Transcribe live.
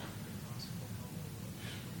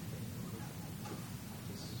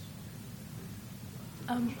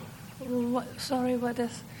Sorry, what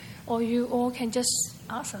is? Or you all can just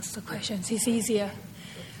ask us the questions. It's easier.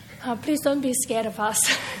 Please don't be scared of us.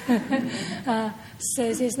 So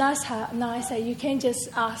it's nice that you can just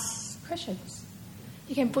ask questions.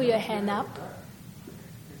 You can put your hand up.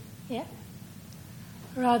 Yeah.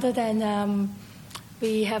 Rather than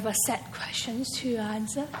we have a set questions to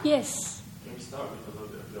answer. Yes. Can we start with a little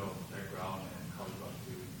bit of your background and how you got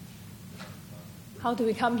to? How do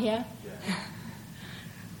we come here? Yeah.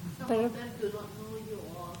 Some of them do not know you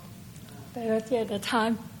all. The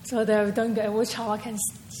time, so that we don't get which how I can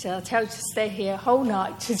tell to stay here whole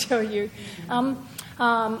night to tell you.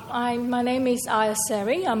 My name is Aya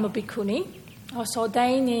Seri. I'm a bhikkhuni. I was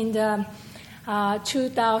ordained in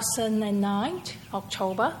 2009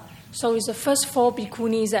 October. So it's the first 4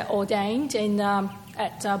 bhikkhunis that ordained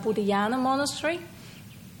at Bodhayana Monastery,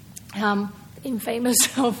 in famous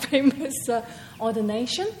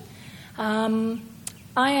ordination.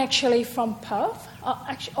 I actually from Perth.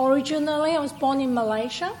 Originally, I was born in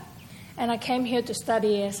Malaysia, and I came here to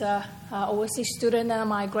study as an overseas student, and I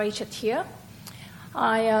migrated here.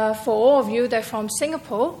 For all of you that are from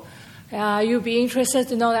Singapore, you'll be interested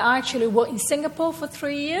to know that I actually worked in Singapore for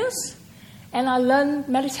 3 years, and I learned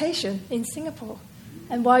meditation in Singapore.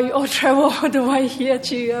 And while you all travel all the way here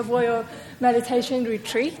for your meditation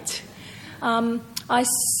retreat, I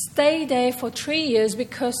stayed there for 3 years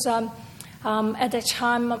because at that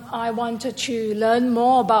time I wanted to learn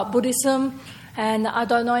more about Buddhism, and I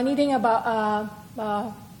don't know anything about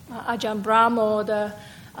Ajahn Brahm or the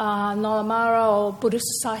Nolamara or Buddhist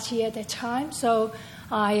Society at that time. So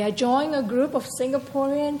I joined a group of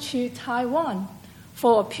Singaporeans to Taiwan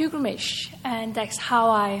for a pilgrimage, and that's how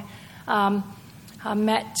I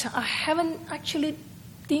met. I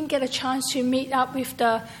didn't get a chance to meet up with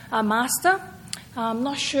the master. I'm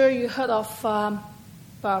not sure you heard of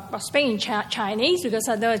speaking Chinese, because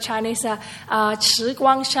I know Chinese 慈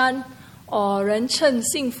光山 or 人称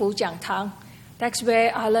幸福讲堂. That's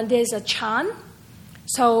where I learned there's a chant.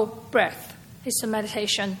 So breath is a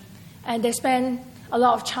meditation, and they spend a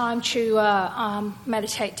lot of time to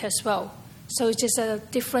meditate as well. So it's just a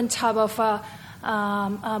different type of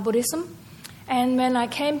Buddhism. And when I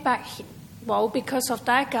came back, because of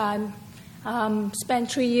that, I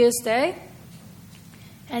spent 3 years there.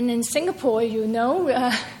 And in Singapore,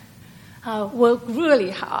 work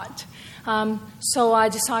really hard. So I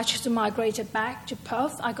decided to migrate back to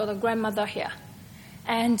Perth. I got a grandmother here.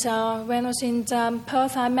 And when I was in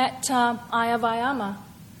Perth, I met Ayya Vayama.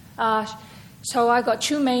 So I got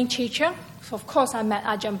 2 main teachers. So of course, I met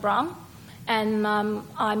Ajahn Brahm. And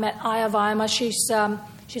I met Ayya Vayama. She's a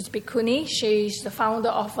bhikkhuni. She's the founder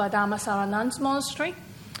of Dhammasaranand's monastery.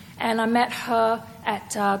 And I met her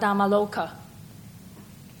at Dhammaloka.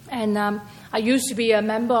 And I used to be a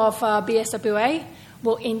member of BSWA,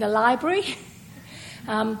 work in the library.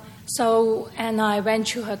 And I went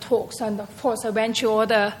to her talks, and of course I went to all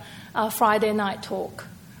the Friday night talk.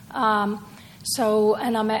 And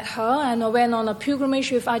I met her, and I went on a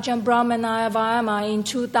pilgrimage with Ajahn Brahm and Ayya Vayama in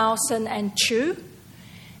 2002,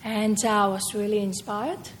 and I was really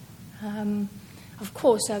inspired. Of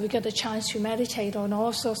course, we got the chance to meditate on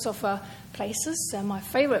all sorts of places. My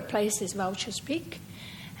favorite place is Vulture's Peak.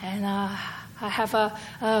 And I have a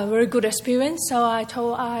very good experience, so I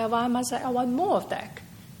told Ayya Vayama that I want more of that.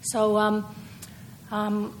 So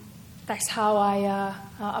that's how I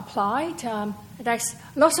applied. There's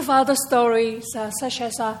lots of other stories, such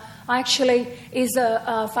as I actually is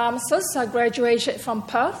a pharmacist. I graduated from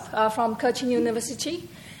Perth, from Curtin University.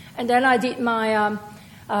 And then I did my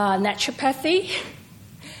naturopathy.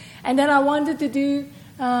 And then I wanted to do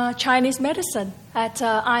Chinese medicine at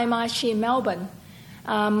IMIT in Melbourne.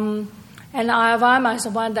 And Ayya Vayama is the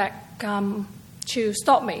one that to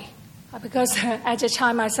stop me, because at the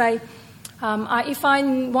time I say, if I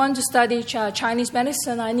want to study Chinese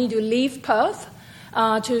medicine, I need to leave Perth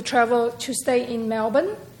to travel to stay in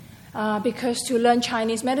Melbourne, because to learn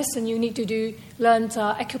Chinese medicine you need to learn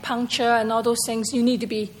acupuncture and all those things. You need to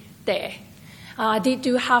be there. I did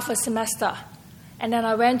do half a semester, and then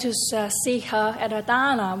I went to see her at a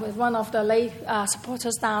dana with one of the lay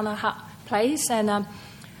supporters dana place, and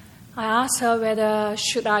I asked her whether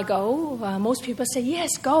should I go. Most people say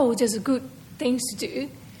yes, go. There's good things to do.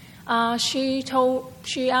 She told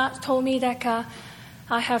me that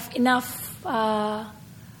I have enough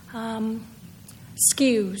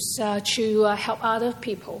skills to help other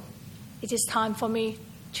people. It is time for me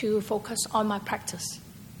to focus on my practice.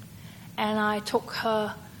 And I took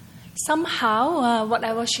her somehow.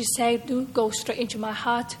 Whatever she said do go straight into my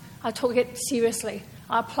heart. I took it seriously.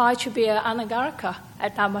 I applied to be an Anagarika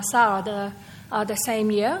at Dhammasara the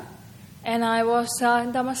same year. and I was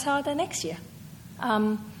in Dhammasala the next year.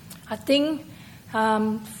 I think,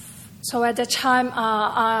 so at the time,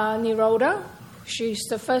 Niroda, she's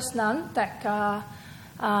the first nun that,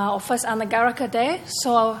 or first Anagarika there,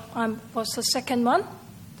 so I was the second one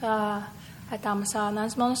at Dhammasala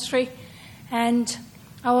Nuns Monastery, and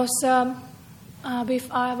I was with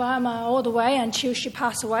Ayavayama all the way until she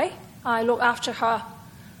passed away. I looked after her,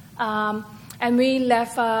 and we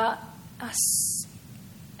left as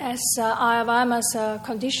Ayavayama's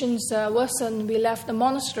conditions worsened. We left the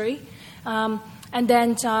monastery, and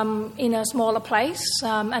then in a smaller place,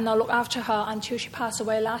 and I looked after her until she passed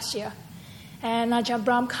away last year. And Ajahn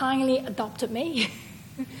Brahm kindly adopted me,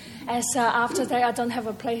 as after that I don't have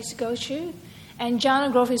a place to go to. And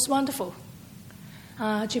Jhana Grove is wonderful.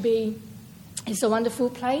 It's a wonderful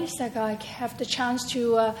place that I have the chance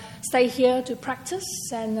to stay here to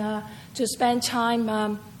practice and to spend time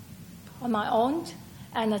on my own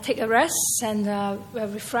and take a rest and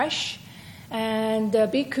refresh. And the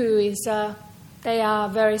bhikkhu is, they are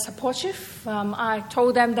very supportive. I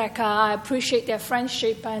told them that I appreciate their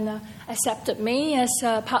friendship and accepted me as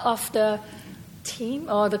part of the team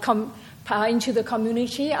or into the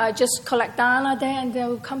community. I just collect dana there and they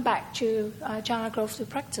will come back to Jhana Grove to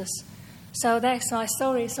practice. So that's my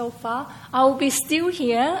story so far. I will be still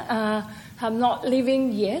here. I'm not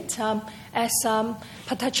leaving yet. As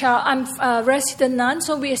Patachara, I'm a resident nun,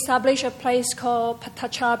 so we established a place called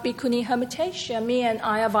Patachara Bhikkhuni Hermitage, me and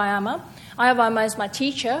Ayavayama. Ayavayama is my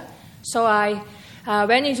teacher, so I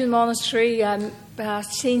went into the monastery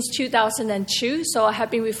since 2002, so I have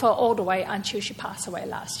been with her all the way until she passed away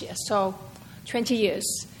last year, so 20 years.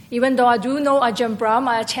 Even though I do know Ajahn Brahm,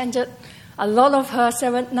 I attended a lot of her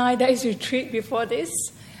 9 days retreat before this,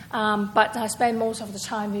 but I spent most of the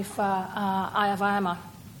time with Ayavayama.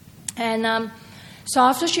 And so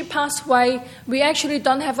after she passed away, we actually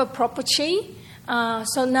don't have a property,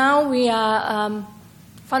 so now we are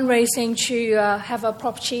fundraising to have a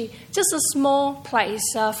property, just a small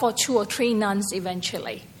place for 2 or 3 nuns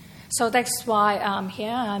eventually. So that's why I'm here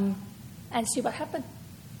and see what happens.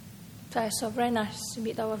 So very nice to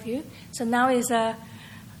meet all of you. So now is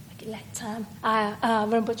let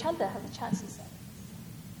Rinpoche Chanda have a chance to say.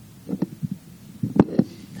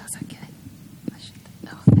 That's okay.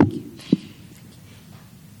 Thank you.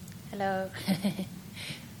 Hello. I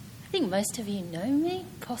think most of you know me,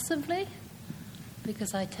 possibly,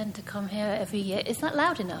 because I tend to come here every year. Is that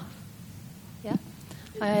loud enough? Yeah?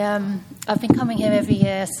 I've been coming here every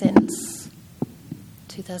year since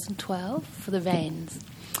 2012 for the rains.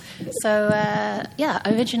 So,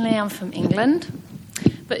 originally I'm from England,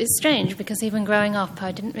 but it's strange because even growing up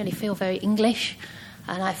I didn't really feel very English,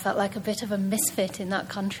 and I felt like a bit of a misfit in that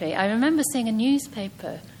country. I remember seeing a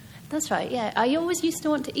newspaper. That's right, yeah. I always used to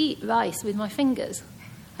want to eat rice with my fingers.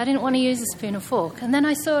 I didn't want to use a spoon or fork. And then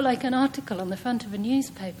I saw like an article on the front of a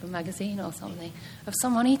newspaper magazine or something of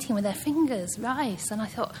someone eating with their fingers rice. And I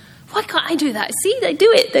thought, why can't I do that? See, they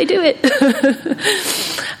do it.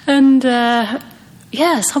 And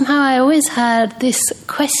somehow I always had this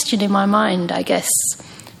question in my mind, I guess,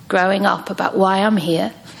 growing up about why I'm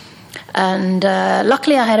here. And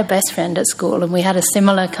luckily I had a best friend at school, and we had a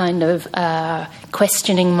similar kind of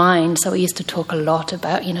questioning mind. So we used to talk a lot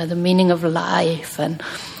about, the meaning of life. And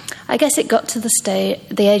I guess it got to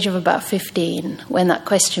the age of about 15 when that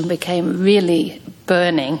question became really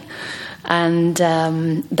burning. And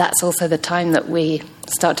that's also the time that we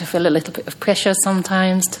start to feel a little bit of pressure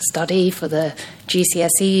sometimes to study for the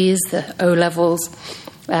GCSEs, the O-levels,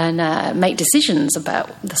 and make decisions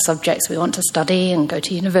about the subjects we want to study and go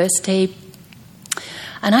to university.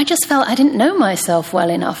 And I just felt I didn't know myself well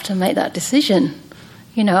enough to make that decision.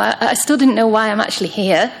 I still didn't know why I'm actually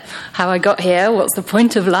here, how I got here, what's the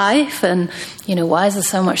point of life, and, why is there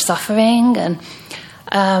so much suffering? And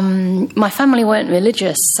my family weren't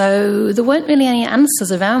religious, so there weren't really any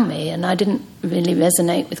answers around me, and I didn't really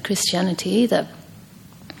resonate with Christianity either.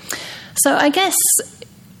 So I guess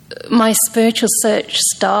my spiritual search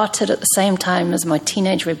started at the same time as my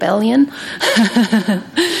teenage rebellion.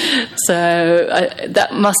 So that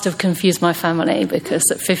must have confused my family, because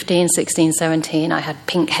at 15, 16, 17, I had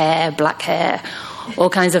pink hair, black hair, all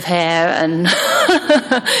kinds of hair, and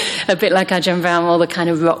a bit like Ajahn Brahm, all the kind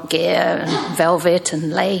of rock gear and velvet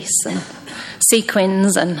and lace and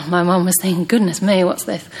sequins. And my mum was thinking, goodness me, what's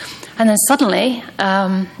this? And then suddenly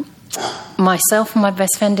myself and my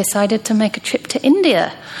best friend decided to make a trip to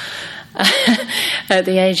India at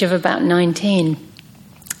the age of about 19.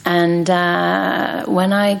 And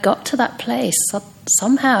when I got to that place,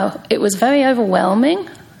 somehow it was very overwhelming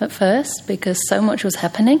at first, because so much was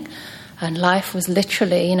happening and life was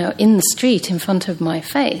literally, in the street in front of my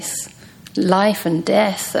face. life and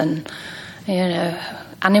death and,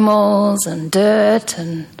 animals and dirt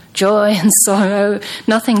and joy and sorrow.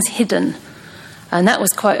 Nothing's hidden. And that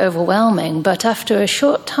was quite overwhelming. But after a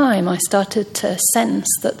short time, I started to sense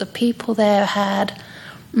that the people there had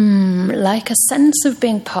like a sense of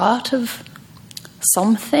being part of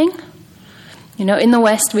something. In the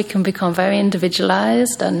West, we can become very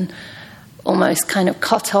individualized and almost kind of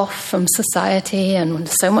cut off from society, and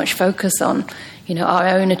so much focus on, our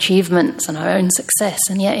own achievements and our own success.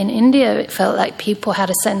 And yet in India, it felt like people had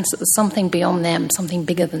a sense that there's something beyond them, something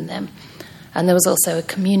bigger than them. And there was also a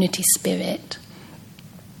community spirit.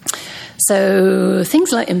 So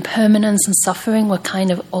things like impermanence and suffering were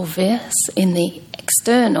kind of obvious in the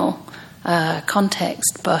external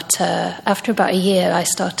context. But after about a year, I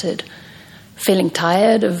started feeling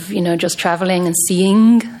tired of, just traveling and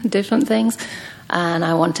seeing different things. And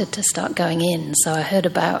I wanted to start going in. So I heard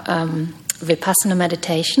about Vipassana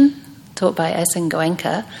meditation taught by S.N.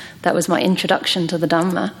 Goenka. That was my introduction to the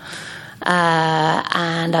Dhamma.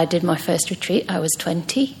 And I did my first retreat. I was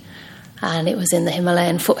 20. And it was in the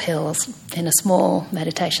Himalayan foothills in a small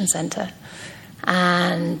meditation center.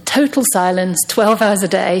 And total silence, 12 hours a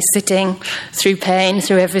day, sitting through pain,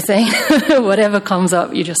 through everything. Whatever comes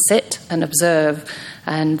up, you just sit and observe.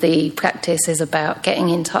 And the practice is about getting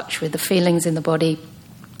in touch with the feelings in the body,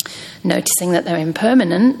 noticing that they're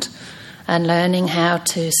impermanent, and learning how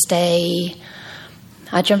to stay,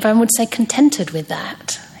 Ajahn Brahm would say, contented with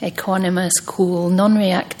that. Equanimous, cool,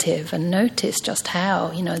 non-reactive, and notice just how,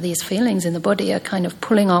 these feelings in the body are kind of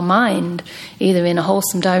pulling our mind either in a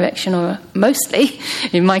wholesome direction or mostly,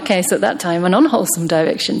 in my case at that time, an unwholesome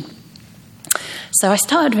direction. So I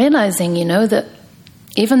started realizing, that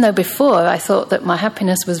even though before I thought that my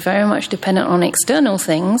happiness was very much dependent on external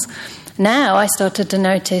things, now I started to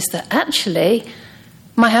notice that actually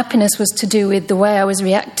my happiness was to do with the way I was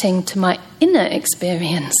reacting to my inner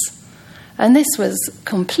experience. And this was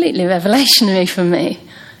completely revelationary for me,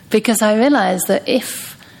 because I realized that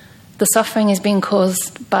if the suffering is being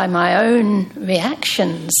caused by my own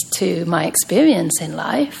reactions to my experience in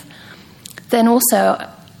life, then also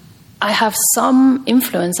I have some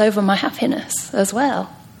influence over my happiness as well.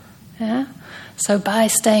 Yeah? So by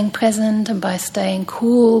staying present and by staying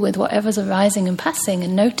cool with whatever's arising and passing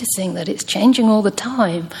and noticing that it's changing all the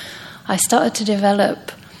time, I started to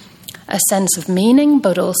develop a sense of meaning,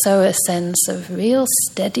 but also a sense of real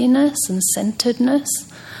steadiness and centeredness,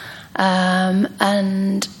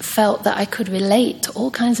 and felt that I could relate to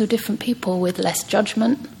all kinds of different people with less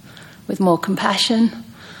judgment, with more compassion.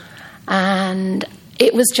 And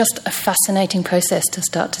it was just a fascinating process to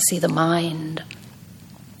start to see the mind.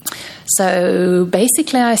 So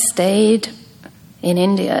basically I stayed in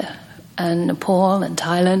India and Nepal and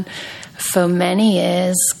Thailand for many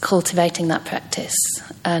years cultivating that practice.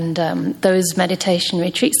 And those meditation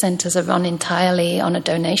retreat centers are run entirely on a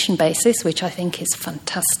donation basis, which I think is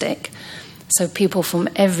fantastic. So people from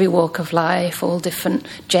every walk of life, all different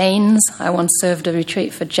Jains. I once served a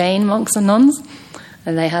retreat for Jain monks and nuns,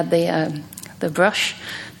 and they had the brush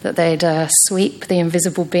that they'd sweep the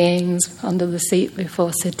invisible beings under the seat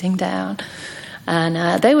before sitting down.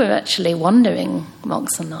 And they were actually wandering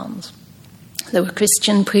monks and nuns. There were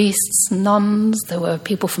Christian priests, nuns, there were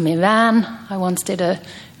people from Iran. I once did a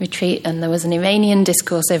retreat and there was an Iranian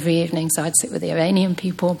discourse every evening, so I'd sit with the Iranian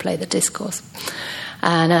people, play the discourse.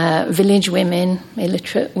 And village women,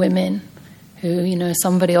 illiterate women, who,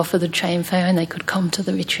 somebody offered the train fare and they could come to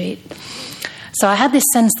the retreat. So I had this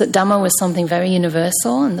sense that Dhamma was something very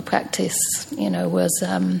universal, and the practice, was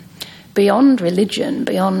beyond religion,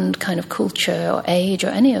 beyond kind of culture or age or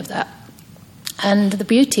any of that. And the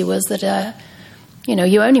beauty was that,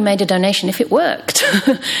 you only made a donation if it worked.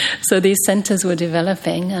 So these centers were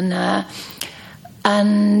developing, and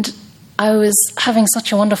I was having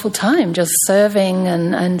such a wonderful time just serving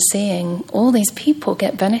and seeing all these people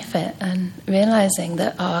get benefit, and realizing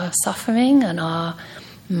that our suffering and our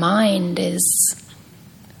mind is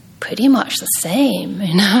pretty much the same,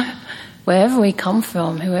 wherever we come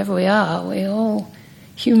from, whoever we are, we're all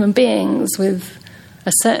human beings with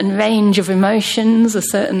a certain range of emotions, a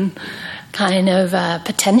certain kind of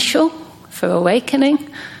potential for awakening,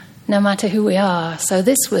 no matter who we are. So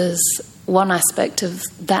this was one aspect of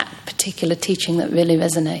that particular teaching that really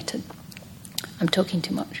resonated. I'm talking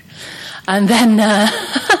too much. And then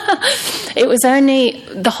it was only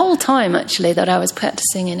the whole time, actually, that I was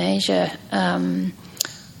practicing in Asia,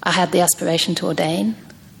 I had the aspiration to ordain.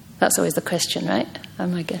 That's always the question, right?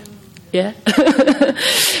 Am I good? Yeah?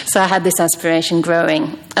 So I had this aspiration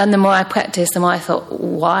growing. And the more I practiced, the more I thought,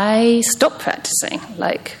 why stop practicing?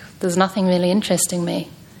 There's nothing really interesting me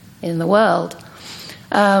in the world.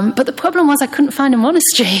 But the problem was I couldn't find a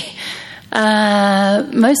monastery.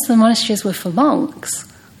 Most of the monasteries were for monks.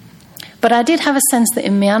 But I did have a sense that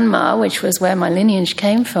in Myanmar, which was where my lineage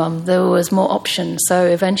came from, there was more options. So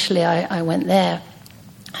eventually I went there.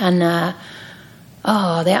 And,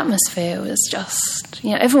 the atmosphere was just,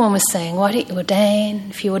 everyone was saying, why don't you ordain?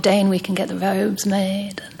 If you ordain, we can get the robes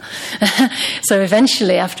made. So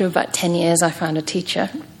eventually, after about 10 years, I found a teacher.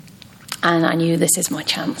 And I knew this is my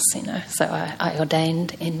chance, So I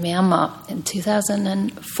ordained in Myanmar in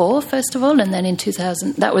 2004, first of all. And then in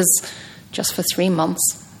 2000, that was just for 3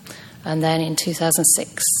 months. And then in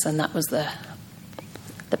 2006, and that was the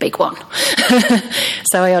big one.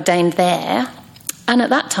 So I ordained there. And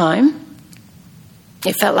at that time,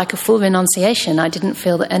 it felt like a full renunciation. I didn't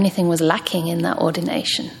feel that anything was lacking in that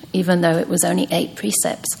ordination, even though it was only 8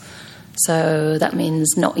 precepts. So that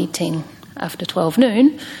means not eating after 12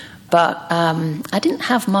 noon. But I didn't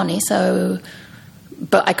have money,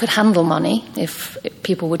 but I could handle money if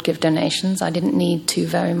people would give donations. I didn't need to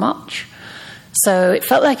very much. So it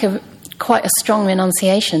felt like quite a strong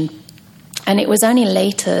renunciation. And it was only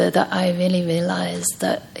later that I really realized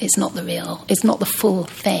that it's not the full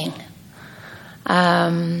thing.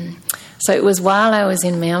 So it was while I was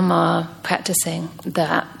in Myanmar practicing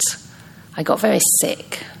that I got very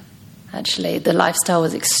sick. Actually, the lifestyle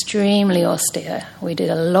was extremely austere. We did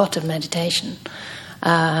a lot of meditation.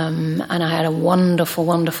 And I had a wonderful,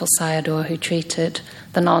 wonderful sayadaw who treated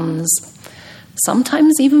the nuns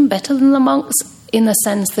sometimes even better than the monks, in the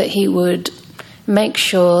sense that he would make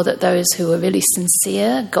sure that those who were really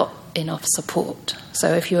sincere got enough support.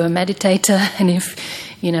 So if you were a meditator and if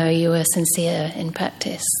you were sincere in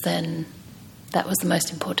practice, then that was the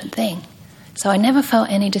most important thing. So I never felt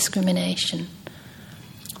any discrimination.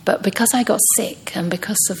 But because I got sick and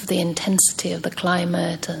because of the intensity of the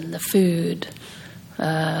climate and the food,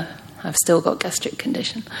 I've still got gastric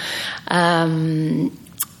condition,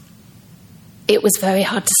 it was very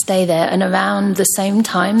hard to stay there. And around the same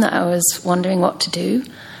time that I was wondering what to do,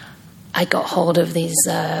 I got hold of these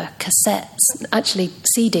cassettes, actually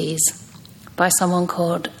CDs, by someone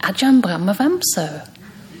called Ajahn Brahmavamso.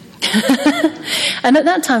 And at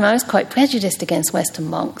that time I was quite prejudiced against Western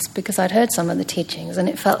monks because I'd heard some of the teachings and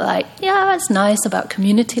it felt like, it's nice about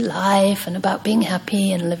community life and about being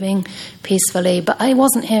happy and living peacefully, but I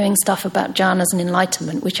wasn't hearing stuff about jhanas and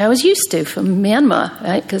enlightenment, which I was used to from Myanmar,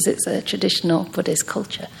 right, because it's a traditional Buddhist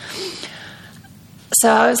culture. So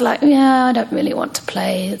I was like, I don't really want to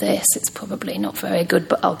play this, it's probably not very good,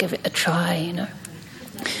 but I'll give it a try,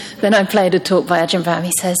 Then I played a talk by Ajahn Brahm.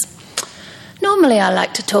 He says, normally I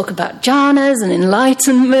like to talk about jhanas and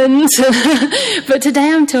enlightenment, but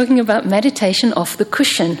today I'm talking about meditation off the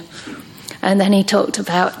cushion. And then he talked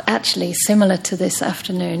about, actually similar to this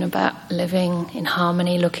afternoon, about living in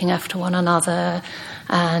harmony, looking after one another,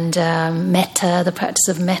 and metta, the practice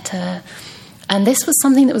of metta. And this was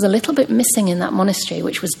something that was a little bit missing in that monastery,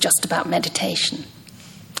 which was just about meditation.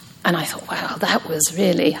 And I thought, wow, that was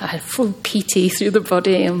really, I had full piti through the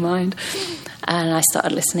body and mind. And I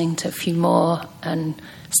started listening to a few more and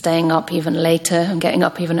staying up even later and getting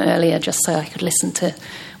up even earlier just so I could listen to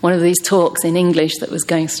one of these talks in English that was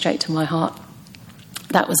going straight to my heart.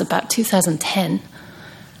 That was about 2010.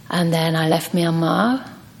 And then I left Myanmar,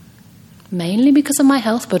 mainly because of my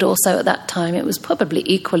health, but also at that time it was probably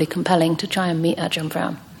equally compelling to try and meet Ajahn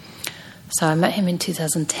Brahm. So I met him in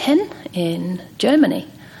 2010 in Germany.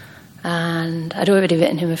 And I'd already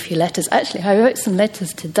written him a few letters. Actually, I wrote some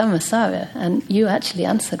letters to Dhammasara, and you actually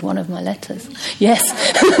answered one of my letters. Yes.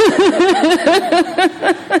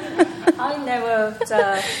 I never...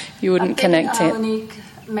 you wouldn't connect it. I only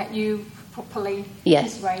met you properly.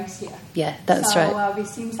 Yes. His ranks here. Yeah, that's right. So it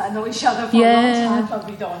seems I know each other for a long time, but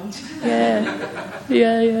we don't.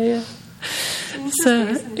 Yeah.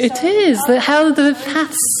 So it is how the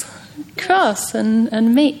paths cross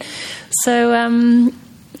and meet. So...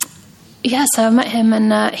 so I met him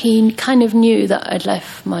and he kind of knew that I'd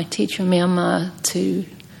left my teacher in Myanmar to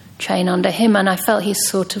train under him, and I felt he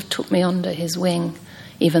sort of took me under his wing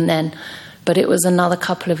even then. But it was another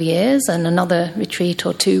couple of years and another retreat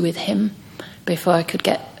or two with him before I could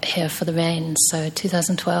get here for the rains. So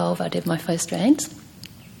 2012 I did my first rains.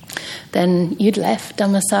 Then you'd left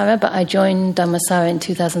Dhammasara, but I joined Dhammasara in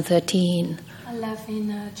 2013. I left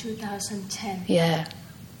in 2010. Yeah.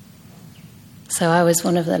 So I was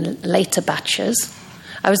one of the later batches.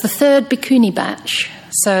 I was the third bhikkhuni batch.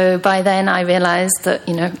 So by then I realized that,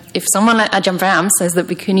 if someone like Ajahn Brahm says that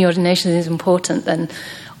bhikkhuni ordination is important, then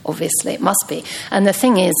obviously it must be. And the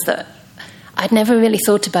thing is that I'd never really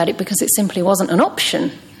thought about it because it simply wasn't an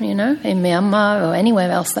option, in Myanmar or anywhere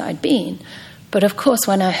else that I'd been. But of course,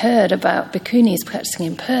 when I heard about bhikkhunis practicing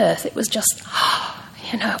in Perth, it was just,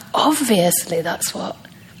 obviously that's what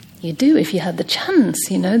you do if you had the chance.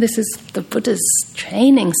 This is the Buddha's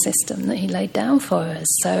training system that he laid down for us.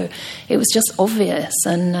 So it was just obvious.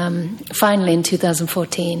 And finally, in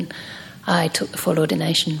 2014, I took the full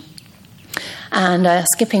ordination. And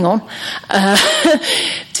skipping on,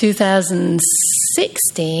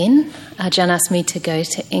 2016, Ajahn asked me to go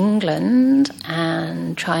to England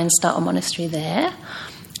and try and start a monastery there,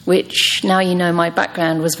 which, now you know my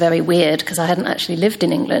background, was very weird because I hadn't actually lived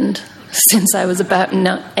in England since I was about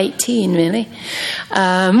 18, really.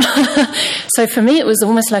 So for me, it was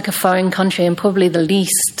almost like a foreign country and probably the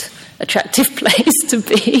least attractive place to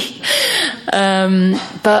be.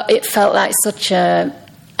 But it felt like such an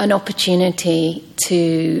opportunity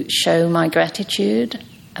to show my gratitude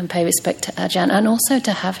and pay respect to Ajahn, and also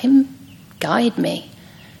to have him guide me,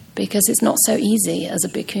 because it's not so easy as a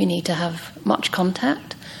bhikkhuni to have much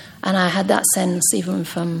contact. And I had that sense even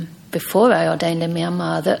from before I ordained in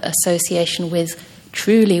Myanmar, that association with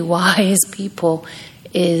truly wise people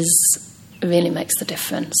really makes the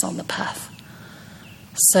difference on the path.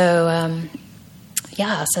 So,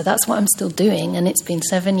 so that's what I'm still doing, and it's been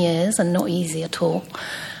 7 years and not easy at all.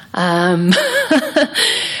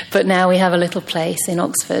 But now we have a little place in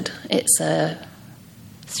Oxford. It's a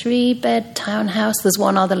 3-bed townhouse. There's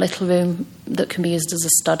one other little room that can be used as a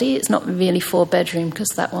study. It's not really 4-bedroom because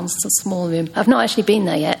that one's a small room. I've not actually been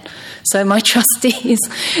there yet. So my trustees,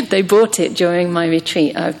 they bought it during my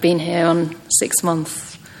retreat. I've been here on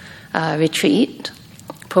 6-month retreat,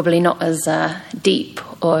 probably not as deep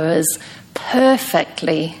or as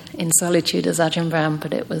perfectly in solitude as Ajahn Brahm,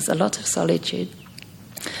 but it was a lot of solitude.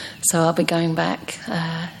 So I'll be going back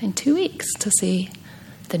in 2 weeks to see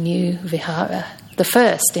the new vihara, the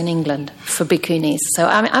first in England for bhikkhunis. So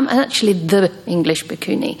I'm actually the English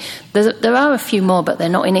bhikkhuni. There are a few more, but they're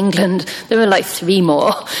not in England. There are like 3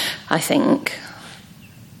 more, I think.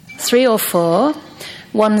 3 or 4.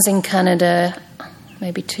 One's in Canada,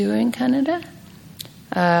 maybe 2 are in Canada.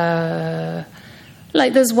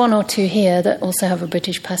 There's 1 or 2 here that also have a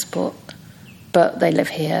British passport, but they live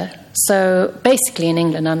here. So basically in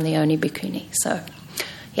England, I'm the only bhikkhuni. So,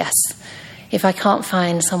 yes. If I can't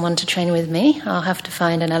find someone to train with me, I'll have to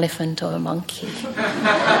find an elephant or a monkey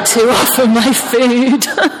to offer my food.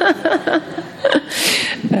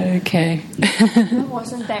 Okay. It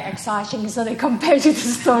wasn't that exciting, so compared to the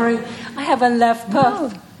story, I haven't left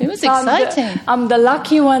Perth. It was exciting. I'm the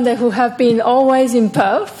lucky one who have been always in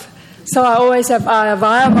Perth. So I always have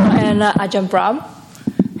Vayama and Ajahn Brahm.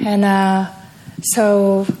 And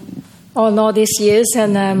so all these years,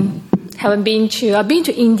 and I've been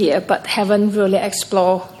to India, but haven't really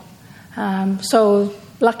explored. So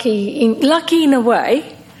lucky in a way,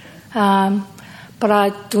 but I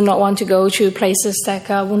do not want to go to places that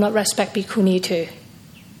will not respect bhikkhuni too.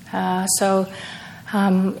 So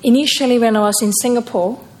initially, when I was in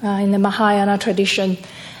Singapore, in the Mahayana tradition,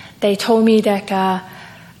 they told me that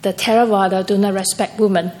the Theravada do not respect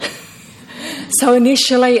women. So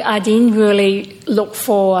initially, I didn't really look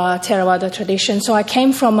for Theravada tradition. So I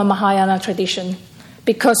came from a Mahayana tradition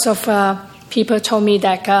because of people told me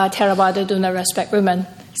that Theravada do not respect women.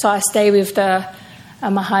 So I stayed with the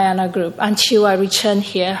Mahayana group until I returned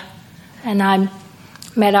here. And I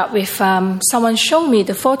met up with someone showed me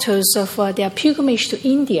the photos of their pilgrimage to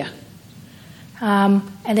India. And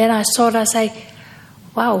then I saw that, I say,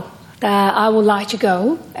 wow, I would like to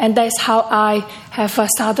go. And that's how I have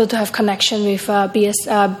started to have connection with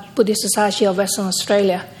Buddhist Society of Western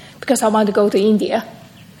Australia, because I want to go to India.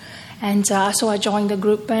 And so I joined the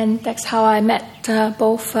group, and that's how I met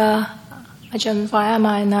both Ajahn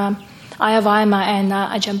Vayama and Ayya Vayama and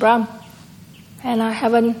Ajahn Brahm. And I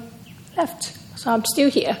haven't left, so I'm still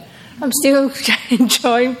here. I'm still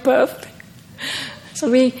enjoying Perth. So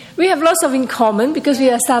we have lots of in common because we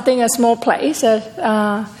are starting a small place.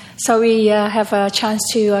 So we have a chance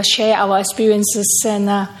to share our experiences and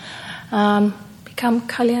become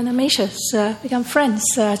Kalyanamishas, become friends,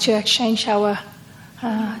 to exchange our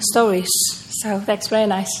stories. So that's very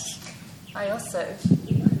nice.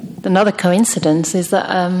 Another coincidence is that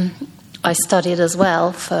I studied as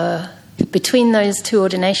well between those 2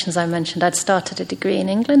 ordinations I mentioned. I'd started a degree in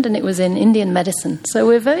England, and it was in Indian medicine. So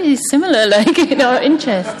we're very similar, in our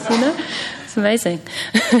interests, It's amazing.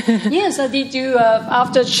 Yes, I did do,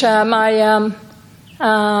 after my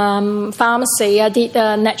pharmacy, I did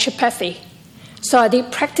naturopathy. So I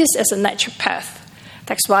did practice as a naturopath.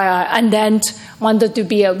 That's why and then wanted to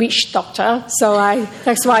be a witch doctor. So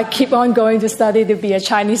that's why I keep on going to study to be a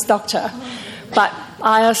Chinese doctor. But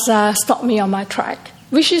IELTS stopped me on my track.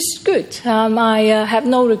 which is good. I have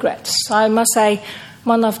no regrets. I must say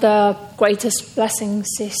one of the greatest blessings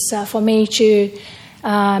is for me to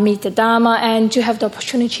meet the Dharma and to have the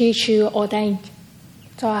opportunity to ordain.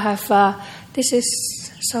 So I have, this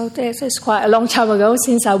is quite a long time ago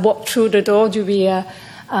since I walked through the door to be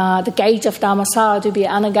the gate of Dhammasara to be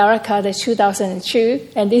Anagarika, that's 2002,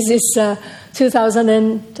 and this is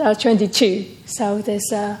 2022. So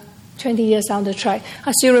there's 20 years down the track.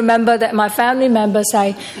 I still remember that my family members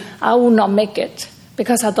say, I will not make it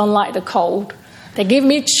because I don't like the cold. They give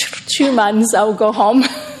me 2 months, I will go home.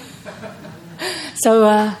 So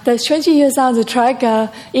there's 20 years down the track,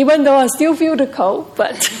 even though I still feel the cold,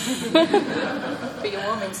 but... But you're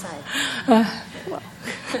warm inside.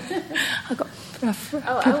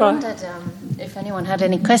 I wondered if anyone had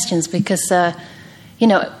any questions because, I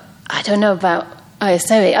don't know about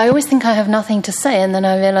Ayaseri. I always think I have nothing to say, and then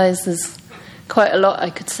I realise there's quite a lot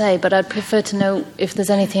I could say, but I'd prefer to know if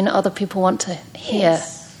there's anything other people want to hear.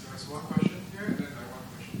 Yes. There's one question here, and then one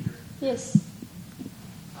question here. Yes.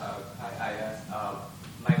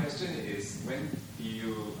 My question is, when do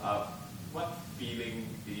you, what feeling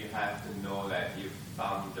do you have to know that you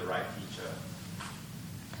found the right teacher?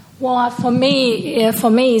 Well, for me, it's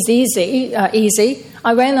easy.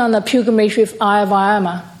 I went on a pilgrimage with Ayya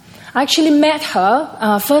Vayama. I actually met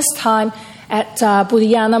her first time at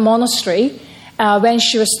Bodhinyana Monastery when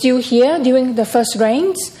she was still here during the first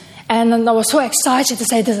rains. And I was so excited to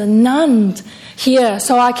say there's a nun here.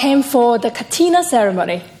 So I came for the Katina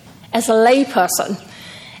ceremony as a layperson.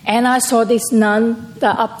 And I saw this nun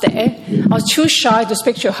up there. I was too shy to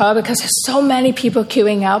speak to her because there's so many people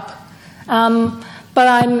queuing up. But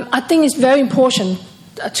I think it's very important,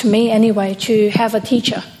 to me anyway, to have a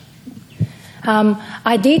teacher.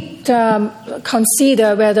 I did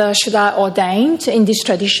consider whether should I ordain in this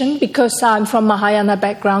tradition because I'm from Mahayana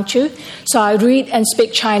background too. So I read and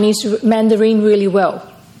speak Chinese Mandarin really well.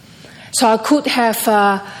 So I could have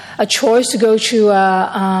a choice to go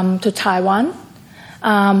to Taiwan.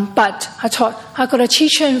 But I thought, I got a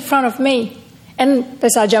teacher in front of me. And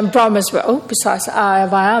there's Ajahn Brahm as well, besides Ayya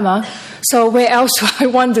Vayama. So where else do I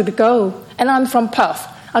want to go? And I'm from Perth.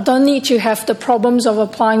 I don't need to have the problems of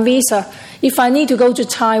applying visa. If I need to go to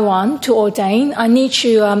Taiwan to ordain, I need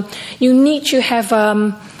to. You need to have,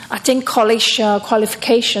 I think, college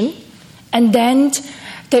qualification, and then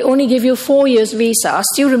they only give you 4 years visa. I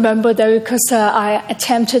still remember that because I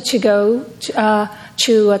attempted to go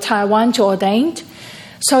to Taiwan to ordain.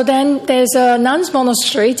 So then there's a nuns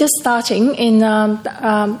monastery just starting in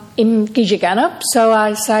Gijigana. So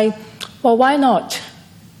I say, well, why not?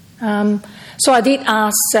 So I did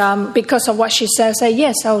ask, because of what she said, I said,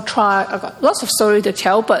 yes, I'll try. I've got lots of stories to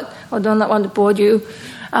tell, but I do not want to bore you.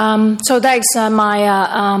 So that's my,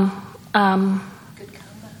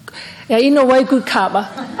 yeah, in a way, good karma.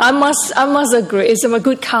 I must agree. It's a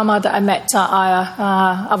good karma that I met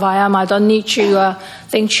Ayya Vayama. I don't need to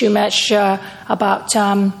think too much about,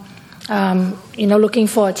 looking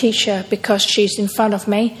for a teacher because she's in front of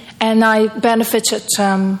me. And I benefited.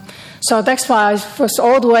 So that's why I was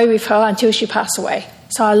all the way with her until she passed away.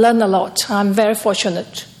 So I learned a lot. I'm very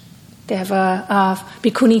fortunate to have a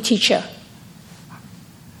Bhikkhuni teacher.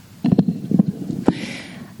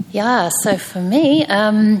 Yeah, so for me,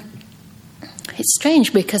 it's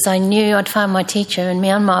strange because I knew I'd found my teacher in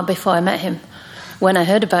Myanmar before I met him, when I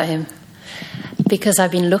heard about him. Because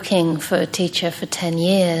I've been looking for a teacher for 10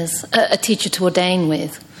 years, a teacher to ordain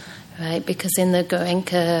with, right? Because in the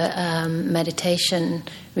Goenka meditation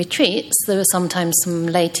retreats, there were sometimes some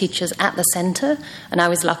lay teachers at the centre, and I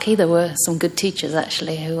was lucky there were some good teachers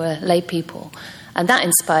actually who were lay people. And that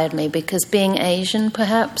inspired me because being Asian,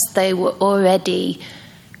 perhaps, they were already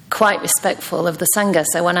quite respectful of the Sangha.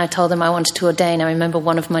 So when I told them I wanted to ordain, I remember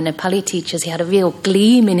one of my Nepali teachers, he had a real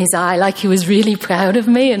gleam in his eye, like he was really proud of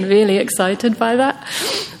me and really excited by that.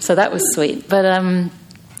 So that was sweet. But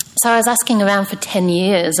so I was asking around for 10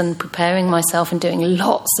 years and preparing myself and doing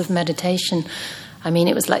lots of meditation. I mean,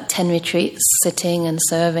 it was like 10 retreats, sitting and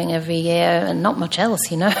serving every year and not much else,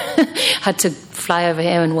 Had to fly over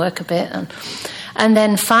here and work a bit. And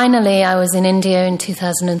then finally I was in India in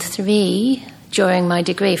 2003 during my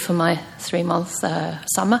degree for my 3-month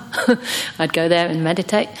summer. I'd go there and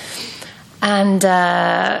meditate. And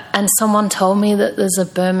someone told me that there's a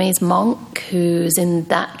Burmese monk who's in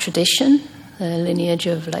that tradition, the lineage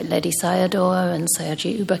of like Ledi Sayadaw and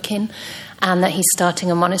Sayagyi U Ba Khin, and that he's starting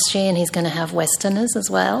a monastery and he's going to have Westerners as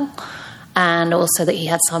well. And also that he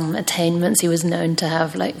had some attainments. He was known to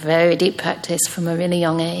have like very deep practice from a really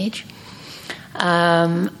young age.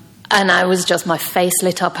 And I was just, my face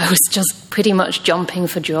lit up. I was just pretty much jumping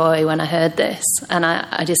for joy when I heard this. And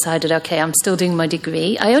I decided, okay, I'm still doing my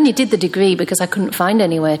degree. I only did the degree because I couldn't find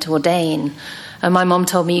anywhere to ordain. And my mom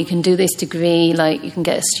told me, you can do this degree, like you can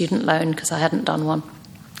get a student loan, because I hadn't done one.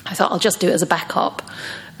 I thought, I'll just do it as a backup.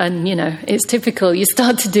 And, you know, it's typical. You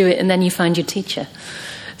start to do it and then you find your teacher.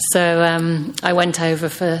 So I went over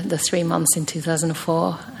for the 3 months in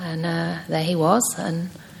 2004, and there he was. And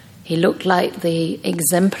he looked like the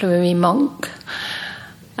exemplary monk.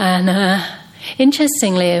 And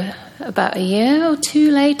interestingly, about a year or two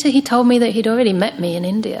later, he told me that he'd already met me in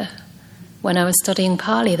India when I was studying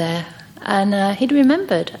Pali there. And he'd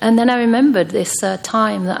remembered. And then I remembered this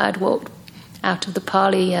time that I'd walked out of the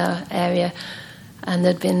Pali area, and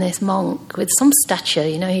there'd been this monk with some stature.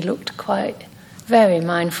 You know, he looked quite very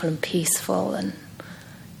mindful and peaceful, and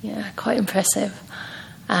quite impressive.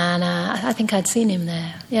 And I think I'd seen him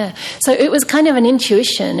there. Yeah. So it was kind of an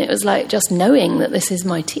intuition. It was like just knowing that this is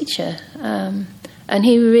my teacher. And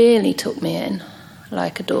he really took me in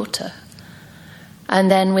like a daughter. And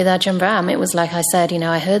then with Ajahn Brahm, it was like I said,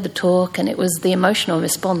 I heard the talk, and it was the emotional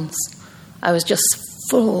response. I was just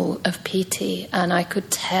full of piti, and I could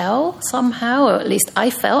tell somehow, or at least I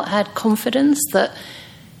felt, I had confidence that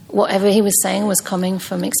whatever he was saying was coming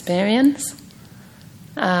from experience.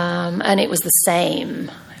 And it was the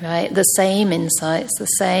same, right? The same insights, the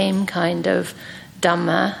same kind of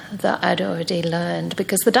Dhamma that I'd already learned,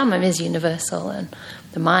 because the Dhamma is universal and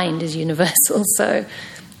the mind is universal. So,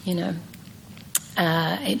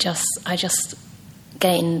 I just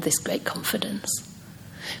gained this great confidence.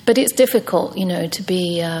 But it's difficult,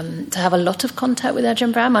 to have a lot of contact with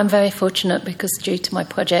Ajahn Brahm. I'm very fortunate because due to my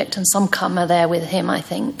project and some karma there with him, I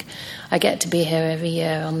think I get to be here every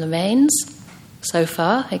year on the mains so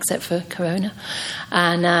far, except for Corona.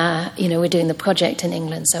 And, we're doing the project in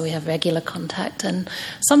England, so we have regular contact. And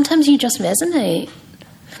sometimes you just resonate.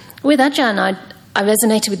 With Ajahn, I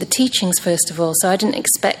resonated with the teachings, first of all, so I didn't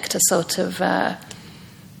expect a sort of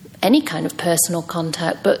any kind of personal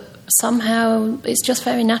contact, but somehow it's just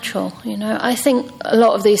very natural, I think a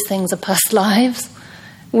lot of these things are past lives.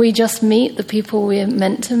 We just meet the people we're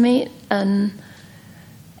meant to meet, and,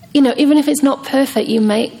 even if it's not perfect, you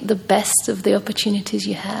make the best of the opportunities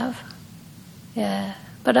you have. Yeah.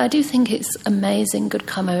 But I do think it's amazing good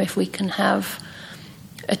karma if we can have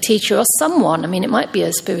a teacher or someone. I mean, it might be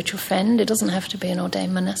a spiritual friend. It doesn't have to be an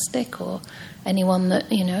ordained monastic or anyone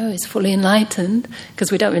that, is fully enlightened,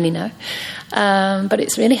 because we don't really know. But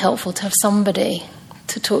it's really helpful to have somebody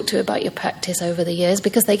to talk to about your practice over the years,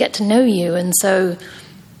 because they get to know you, and so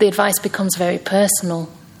the advice becomes very personal,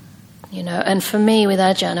 And for me, with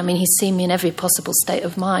Ajahn, I mean, he's seen me in every possible state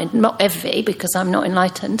of mind. Not every, because I'm not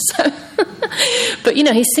enlightened, so... But,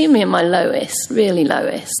 he's seen me in my lowest, really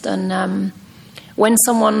lowest. And when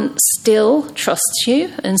someone still trusts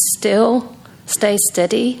you and still stays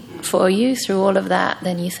steady for you through all of that,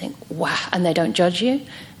 then you think, wow, and they don't judge you,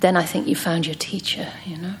 then I think you found your teacher,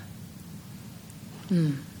 Thanks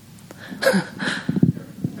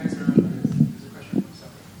very much. There's a question from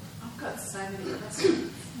Saka. I've got so many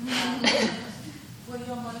questions. Will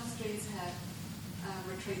your monasteries have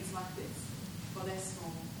retreats like this, or they're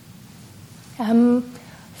small?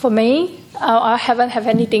 For me, I haven't have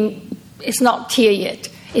anything. It's not here yet.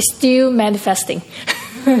 It's still manifesting.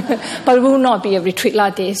 But it will not be a retreat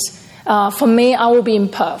like this. For me, I will be in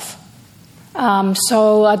Perth.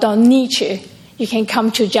 So I don't need you. You can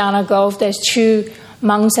come to Jhana Grove. There's 2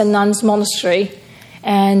 monks and nuns monastery.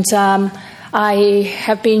 And I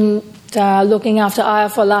have been looking after Ayya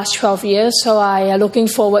for the last 12 years. So I am looking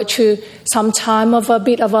forward to some time of a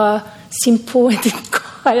bit of a simple and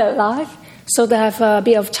quiet life, so that I have a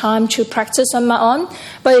bit of time to practice on my own.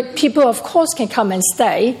 But people, of course, can come and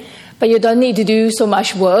stay, but you don't need to do so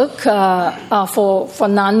much work for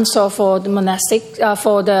nuns or for the monastic,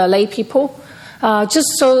 for the lay people.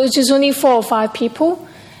 Just only 4 or 5 people,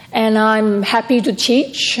 and I'm happy to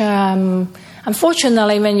teach.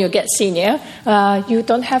 Unfortunately, when you get senior, you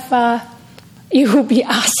don't have. You will be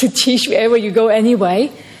asked to teach wherever you go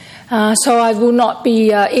anyway. So I will not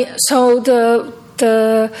be. So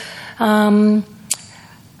the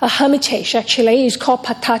a hermitage actually is called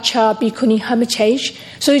Patacha Bhikkhuni Hermitage.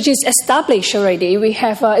 So it is established already. We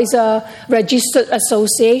have is a registered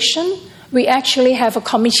association. We actually have a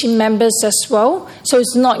commission members as well. So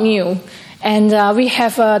it's not new. And we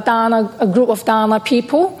have a group of Dharma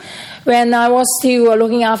people. When I was still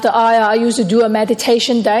looking after Ayya, I used to do a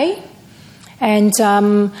meditation day. And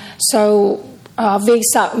so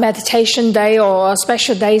Vesak meditation day or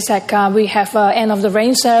special days, like we have end of the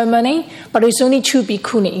rain ceremony, but it's only 2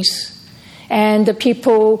 bhikkhunis. And the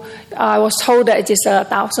people, I was told that it is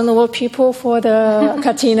 1,000 over people for the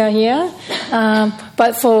Katina here.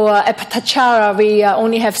 But for Epatachara, we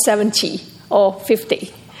only have 70 or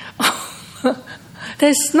 50.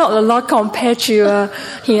 There's not a lot compared to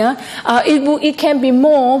here. It can be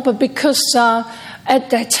more, but because at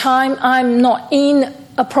that time I'm not in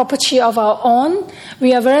a property of our own,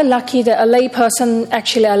 we are very lucky that a lay person,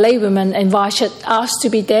 actually a lay woman, invited us to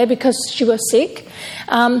be there because she was sick.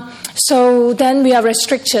 So then we are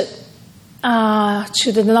restricted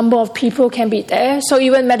to the number of people who can be there. So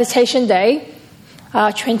even meditation day,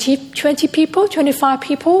 20 people, 25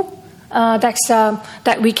 people,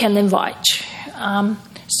 that we can invite.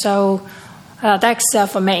 So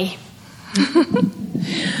that's for me.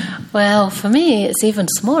 Well, for me, it's even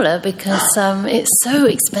smaller because it's so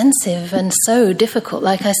expensive and so difficult.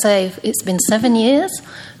 Like I say, it's been 7 years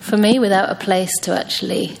for me without a place to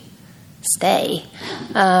actually stay.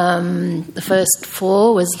 The first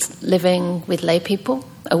 4 was living with lay people,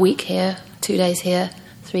 a week here, 2 days here,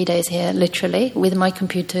 3 days here, literally, with my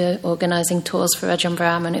computer organising tours for Ajahn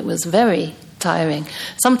Brahm, and it was very tiring.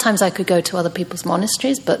 Sometimes I could go to other people's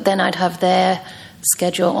monasteries, but then I'd have their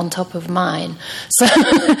schedule on top of mine. So,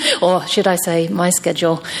 or should I say my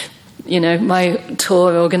schedule, my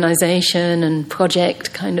tour organisation and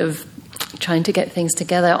project, kind of trying to get things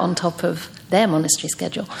together on top of their monastery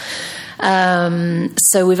schedule.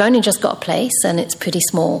 So we've only just got a place and it's pretty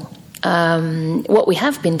small. What we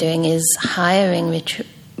have been doing is hiring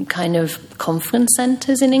kind of conference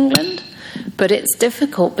centres in England, but it's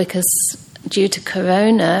difficult because due to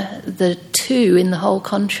Corona, the 2 in the whole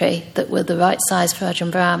country that were the right size for Ajahn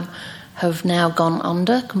Brahm have now gone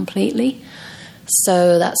under completely.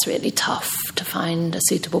 So that's really tough to find a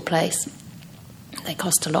suitable place. They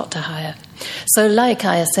cost a lot to hire. So like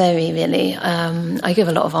Ayaseri, really, I give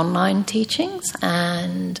a lot of online teachings,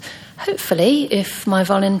 and hopefully if my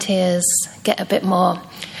volunteers get a bit more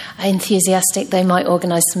enthusiastic, they might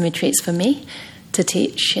organise some retreats for me to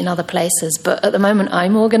teach in other places. But at the moment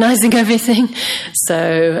I'm organising everything,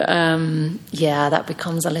 so that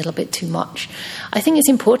becomes a little bit too much. I think it's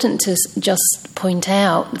important to just point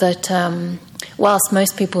out that whilst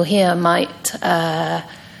most people here might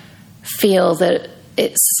feel that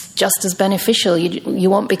it's just as beneficial, you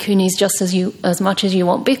want bhikkhunis just as much as you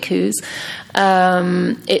want bhikkhus,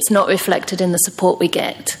 it's not reflected in the support we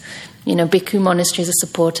get. Bhikkhu monasteries are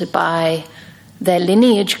supported by their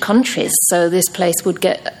lineage countries, so this place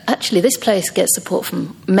gets support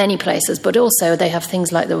from many places, but also they have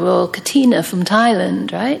things like the Royal Katina from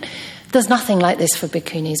Thailand, right? There's nothing like this for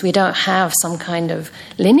bhikkhunis. We don't have some kind of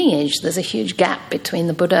lineage. There's a huge gap between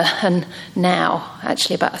the Buddha and now,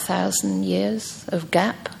 actually about 1,000 years of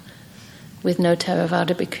gap with no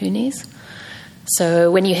Theravada bhikkhunis. So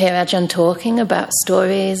when you hear Ajahn talking about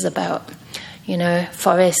stories about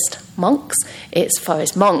forest monks, it's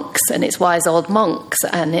forest monks, and it's wise old monks,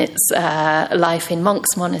 and it's life in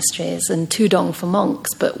monks' monasteries, and Tudong for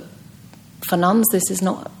monks. But for nuns, this is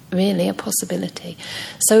not really a possibility.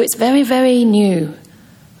 So it's very, very new,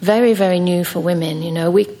 very, very new for women.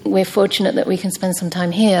 We're fortunate that we can spend some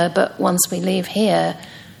time here, but once we leave here,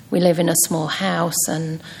 we live in a small house,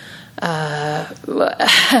 and at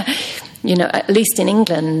least in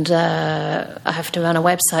England, I have to run a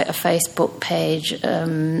website, a Facebook page,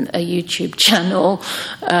 a YouTube channel,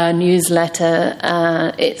 a newsletter.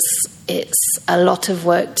 It's a lot of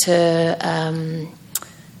work to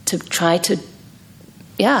try to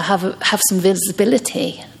have some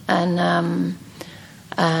visibility and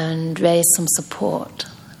raise some support.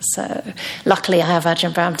 So luckily, I have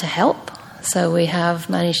Ajahn Brahm to help. So we have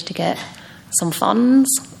managed to get some funds,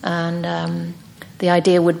 and the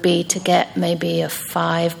idea would be to get maybe a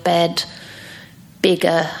 5-bed,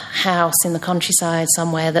 bigger house in the countryside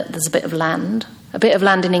somewhere that there's a bit of land. A bit of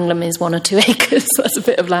land in England is 1 or 2 acres, so that's a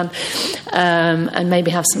bit of land. And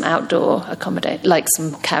maybe have some outdoor accommodation, like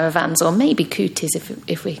some caravans or maybe kutis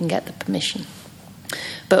if we can get the permission.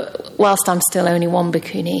 But whilst I'm still only one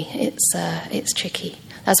bhikkhuni, it's tricky.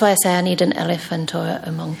 That's why I say I need an elephant or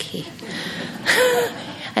a monkey.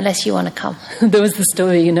 Unless you want to come. There was the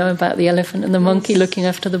story, about the elephant and the monkey looking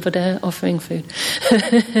after the Buddha, offering food.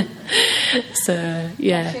 So,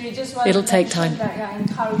 yeah, it'll take time. I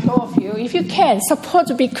encourage all of you, if you can, support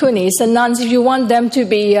the bhikkhunis and nuns if you want them to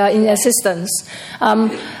be in assistance.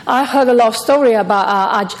 I heard a lot of story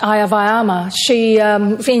about Ayavayama. She,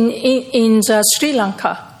 in Sri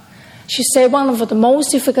Lanka, she said one of the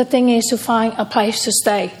most difficult things is to find a place to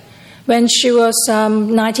stay. When she was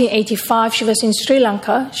 1985, she was in Sri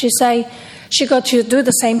Lanka. She said she got to do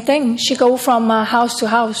the same thing. She go from house to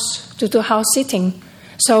house to do house sitting.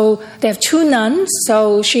 So they have 2 nuns.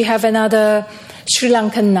 So she have another Sri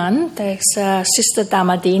Lankan nun. There's Sister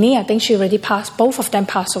Damadini. I think she already passed. Both of them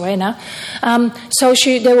passed away now. So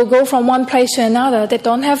they will go from one place to another. They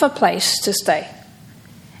don't have a place to stay.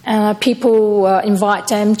 People invite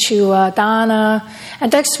them to dana,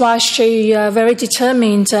 and that's why she very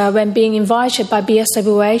determined when being invited by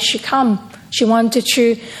BSWA, she come. She wanted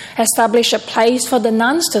to establish a place for the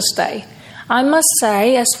nuns to stay. I must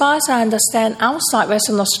say, as far as I understand, outside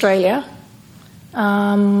Western Australia,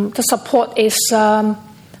 the support is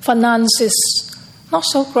for nuns is not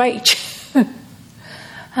so great.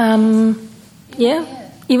 Even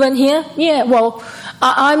here, well.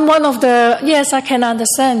 I'm one of the, yes, I can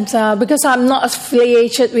understand, because I'm not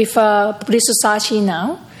affiliated with Buddhist Society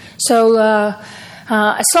now. So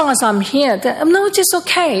as long as I'm here, no, it is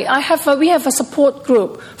okay. We have a support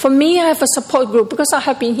group. For me, I have a support group because I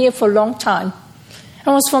have been here for a long time.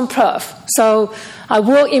 I was from Perth. So I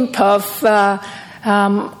work in Perth.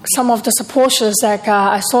 Some of the supporters,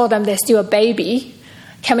 I saw them, they're still a baby,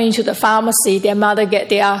 coming into the pharmacy. Their mother get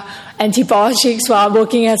their antibiotics while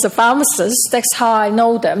working as a pharmacist. That's how I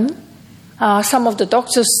know them. Some of the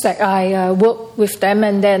doctors that I work with them,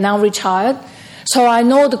 and they're now retired. So I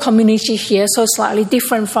know the community here, so slightly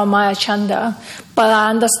different from my Achanda. But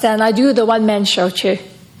I understand, I do the one-man show too.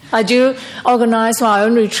 I do organize my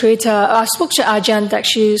own retreat. I spoke to Ajahn that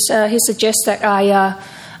he suggests that I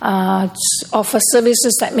offer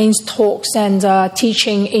services, that means talks and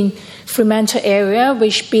teaching in Fremantle area,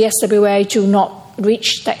 which BSWA do not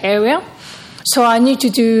reach the area. So I need to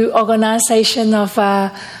do organization of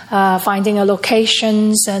finding a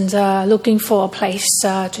locations and looking for a place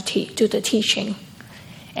to do the teaching.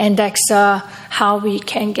 And that's how we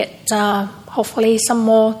can get hopefully some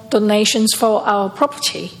more donations for our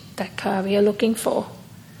property that we are looking for.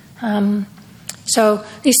 So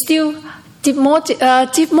it's still more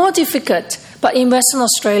difficult, but in Western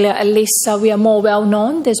Australia at least we are more well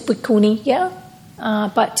known. There's Bhikkhuni here,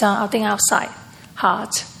 but I think outside hard.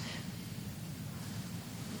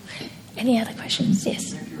 Any other questions?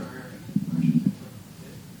 Yes. Thank you,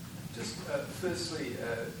 just firstly,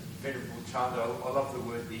 Venerable Chanda, I love the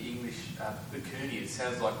word, the English bhikkhuni. It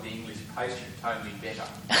sounds like the English patient, only better.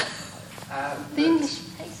 The English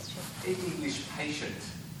patient? English Patient,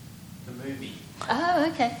 the movie. Oh,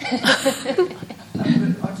 okay. But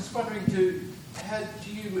I'm just wondering, how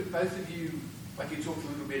do you, both of you, like you talked a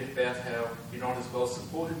little bit about how you're not as well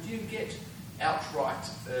supported, do you get outright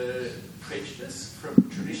prejudice from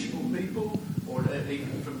traditional people, or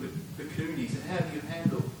even from the bhikkhunis, and how do you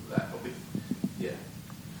handle that?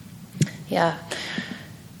 Yeah,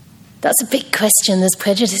 that's a big question. There's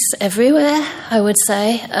prejudice everywhere, I would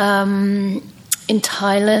say. In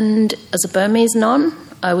Thailand, as a Burmese nun,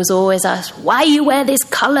 I was always asked, why you wear this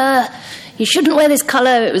colour? You shouldn't wear this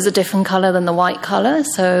colour. It was a different colour than the white colour.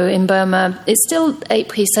 So in Burma, it's still 8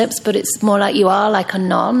 precepts, but it's more like you are like a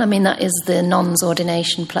non. I mean, that is the non's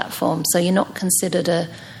ordination platform. So you're not considered a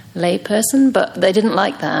lay person, but they didn't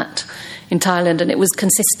like that in Thailand, and it was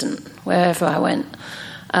consistent wherever I went.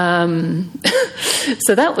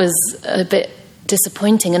 So that was a bit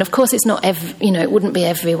disappointing. And of course, it's not it wouldn't be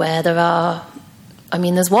everywhere.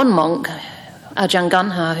 There's one monk, Ajahn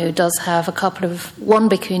Ganha, who does have one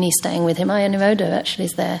bhikkhuni staying with him. Ayya Nirodha actually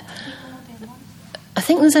is there. I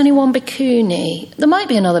think there's only one bhikkhuni. There might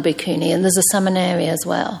be another bhikkhuni, and there's a seminary as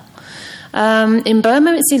well. In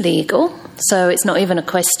Burma, it's illegal, so it's not even a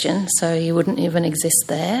question, so you wouldn't even exist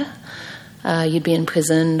there. You'd be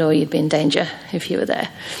imprisoned or you'd be in danger if you were there.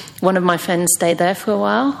 One of my friends stayed there for a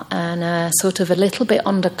while, and sort of a little bit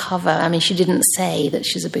undercover. I mean, she didn't say that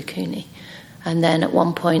she's a bhikkhuni. And then at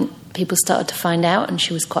one point, people started to find out, and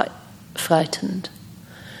she was quite frightened.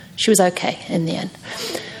 She was okay in the end.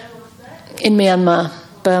 In Myanmar,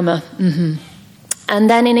 Burma. Mm-hmm. And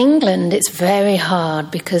then in England, it's very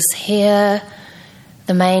hard, because here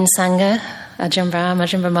the main Sangha, Ajahn Brahm,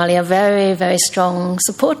 Ajahn Brahmali, are very, very strong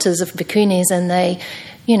supporters of bhikkhunis, and they,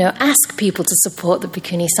 ask people to support the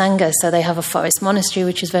Bhikkhuni Sangha. So they have a forest monastery,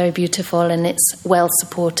 which is very beautiful, and it's well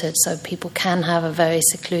supported, so people can have a very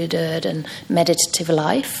secluded and meditative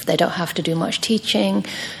life. They don't have to do much teaching.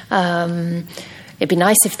 It'd be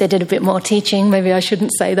nice if they did a bit more teaching. Maybe I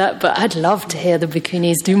shouldn't say that, but I'd love to hear the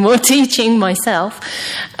bhikkhunis do more teaching myself,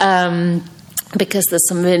 because there's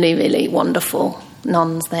some really, really wonderful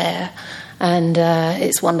nuns there. And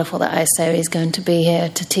it's wonderful that Isari is going to be here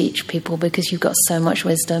to teach people, because you've got so much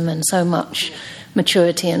wisdom and so much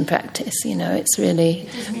maturity and practice. It's really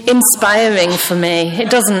inspiring for me. It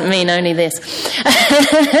doesn't mean only this.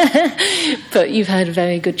 But you've had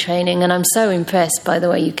very good training, and I'm so impressed by the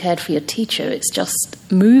way you cared for your teacher. It's just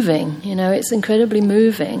moving, it's incredibly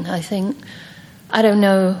moving. I don't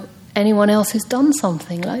know anyone else who's done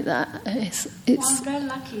something like that. I'm very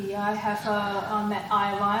lucky. I have met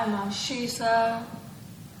Ayya. She's a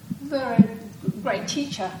very great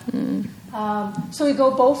teacher. So we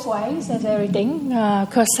go both ways at everything,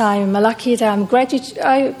 because I'm lucky that I'm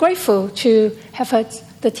grateful to have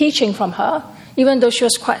the teaching from her. Even though she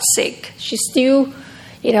was quite sick, she's still,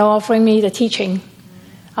 offering me the teaching.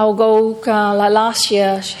 I'll go, like last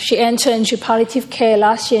year, she entered into palliative care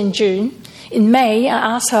last year in June. In May,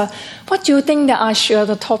 I asked her, what do you think that I should,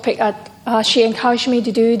 the topic, she encouraged me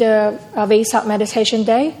to do the Vesak Meditation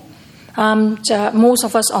Day. Most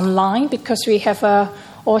of us online because we have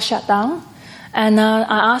all shut down. And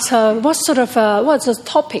I asked her, what's the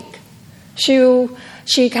topic?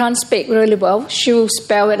 She can't speak really well. She will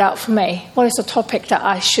spell it out for me. What is the topic that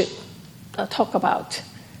I should talk about?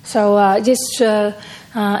 So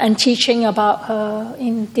and teaching about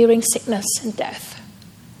during sickness and death.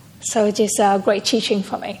 So it is a great teaching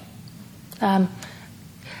for me.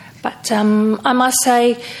 But I must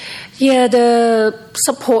say, the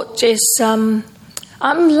support is...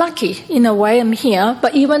 I'm lucky in a way. I'm here,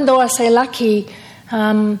 but even though I say lucky,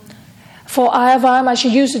 for Ayya, she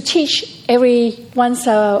used to teach every once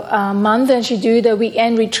a month, and she do the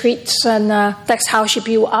weekend retreats, and that's how she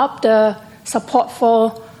built up the support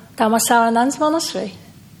for Dhammasara Nuns Monastery.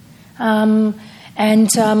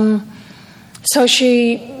 So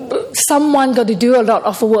someone got to do a lot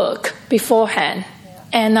of work beforehand,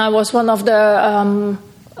 and I was one of the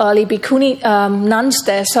early bhikkhuni nuns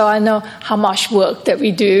there, so I know how much work that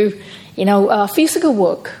we do, physical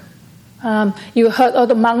work. You heard all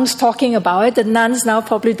the monks talking about it. The nuns now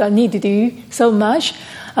probably don't need to do so much.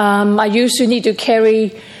 I used to need to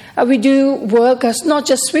carry, we do work as not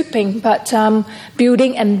just sweeping, but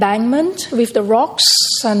building embankment with the rocks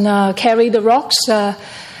and carry the rocks.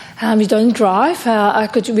 We don't drive.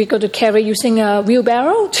 We got to carry using a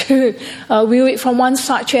wheelbarrow to wheel it from one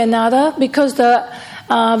side to another because the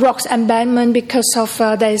rocks embankment, because of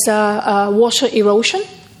there's water erosion.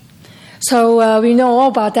 So we know all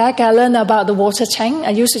about that. I learned about the water tank.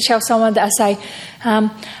 I used to tell someone that I say,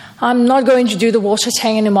 I'm not going to do the water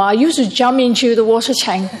tank anymore. I used to jump into the water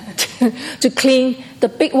tank to clean the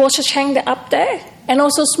big water tank that up there, and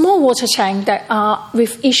also small water tank that are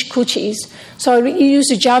with each kuchis. So I used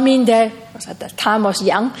to jump in there. At that time I was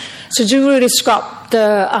young, so to really scrub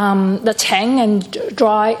the tank and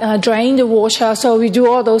drain the water. So we do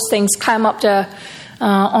all those things, climb up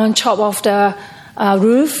on top of the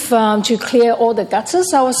roof to clear all the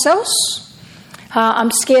gutters ourselves. I'm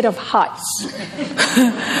scared of heights,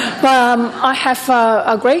 but I have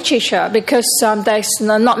a great teacher because there's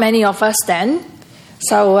not many of us then,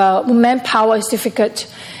 so manpower is difficult.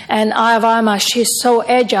 And Ayya, she's so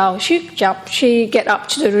agile. She get up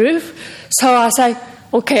to the roof. So I say,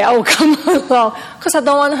 okay, I will come along because I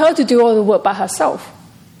don't want her to do all the work by herself.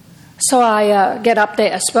 So I get up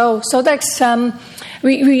there as well. So that's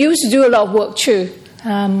we used to do a lot of work too.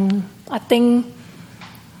 I think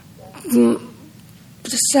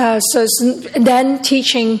then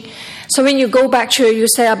teaching. So when you go back to you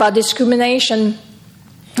say about discrimination,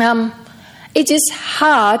 it is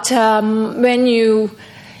hard when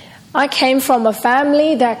I came from a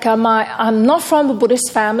family that I'm not from a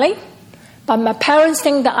Buddhist family. But my parents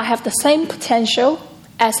think that I have the same potential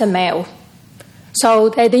as a male. So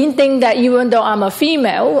they didn't think that even though I'm a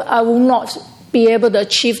female, I will not be able to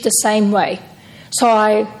achieve the same way.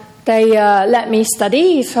 So they let me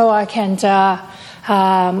study so I can, I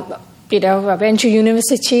went to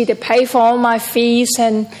university. They pay for all my fees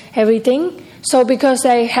and everything. So because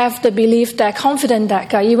they have the belief, they're confident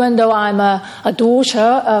that even though I'm a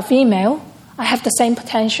daughter, a female, I have the same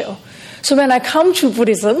potential. So when I come to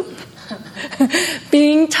Buddhism,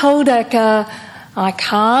 being told that I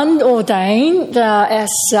can't ordain as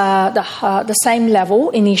the same level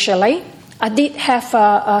initially, I did have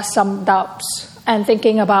some doubts and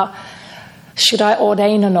thinking about should I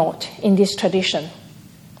ordain or not in this tradition,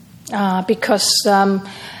 because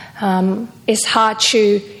it's hard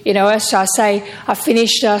to, as I say, I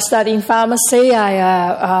finished studying pharmacy,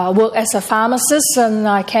 I work as a pharmacist, and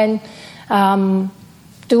I can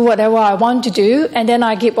do whatever I want to do, and then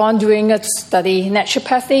I keep on doing a study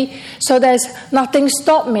naturopathy. So there's nothing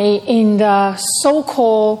stop me in the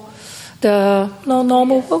so-called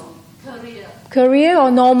normal world, career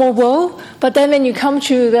or normal world. But then when you come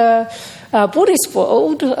to the Buddhist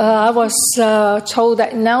world, I was told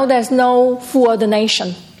that now there's no full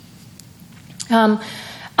ordination.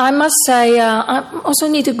 I must say, I also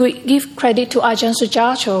need to give credit to Ajahn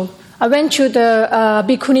Sujato. I went to the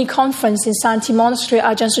Bhikkhuni conference in Santi Monastery.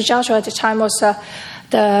 Ajahn Sujato at the time was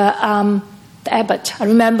the abbot. I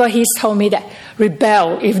remember he told me that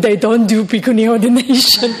rebel if they don't do Bhikkhuni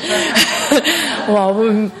ordination.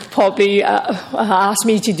 Well, probably asked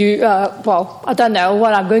me to do, I don't know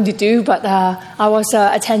what I'm going to do, but I was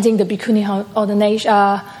attending the Bhikkhuni ordination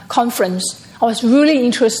conference. I was really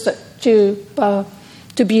interested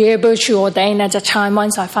to be able to ordain at the time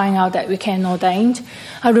once I find out that we can ordain.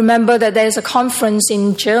 I remember that there's a conference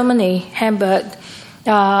in Germany, Hamburg.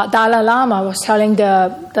 Dalai Lama was telling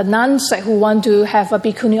the nuns who want to have a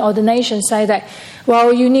Bhikkhuni ordination, say that,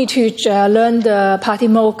 well, you need to learn the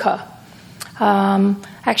Patimokkha.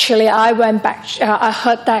 Actually, I went back, I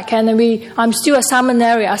heard that, and I'm still a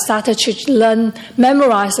seminary. I started to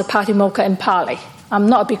memorize the Patimokkha in Pali. I'm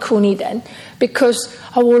not a Bhikkhuni then, because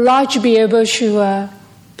I would like to be able to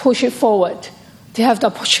push it forward, to have the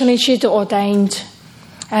opportunity to ordain,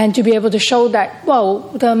 and to be able to show that, well,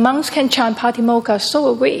 the monks can chant Patimokkha, so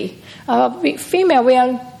are we. Female, we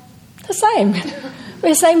are the same.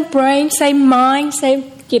 We're same brain, same mind, same,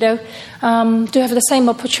 to have the same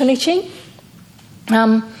opportunity.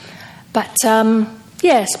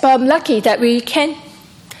 Yes, but I'm lucky that we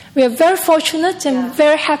are very fortunate and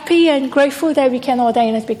very happy and grateful that we can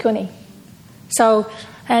ordain as Bhikkhuni. So,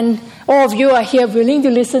 and all of you are here willing to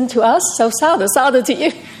listen to us, so sadhu to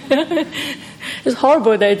you. It's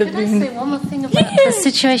horrible that... Could I say one more thing about the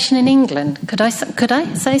situation in England? Could I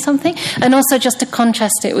say something? And also just to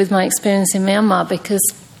contrast it with my experience in Myanmar, because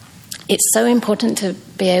it's so important to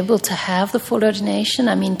be able to have the full ordination,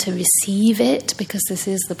 to receive it, because this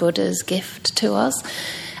is the Buddha's gift to us.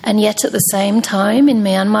 And yet at the same time, in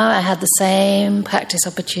Myanmar, I had the same practice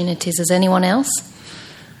opportunities as anyone else.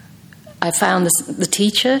 I found the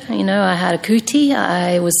teacher, I had a kuti,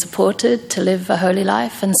 I was supported to live a holy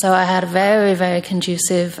life, and so I had a very, very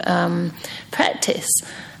conducive practice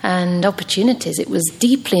and opportunities. It was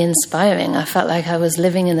deeply inspiring. I felt like I was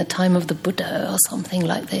living in the time of the Buddha or something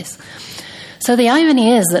like this. So the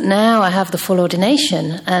irony is that now I have the full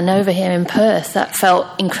ordination, and over here in Perth that felt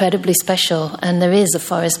incredibly special, and there is a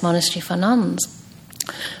forest monastery for nuns.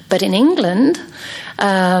 But in England,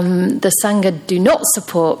 the Sangha do not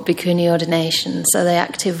support Bhikkhuni ordination, so they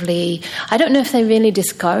actively, I don't know if they really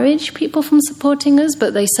discourage people from supporting us,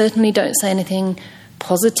 but they certainly don't say anything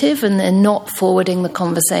positive, and they're not forwarding the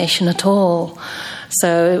conversation at all.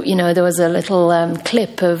 So, there was a little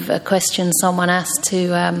clip of a question someone asked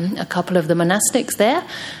to a couple of the monastics there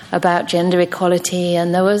about gender equality,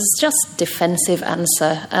 and there was just defensive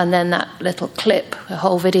answer, and then that little clip, the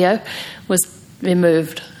whole video, was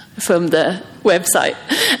removed from the website.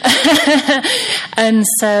 And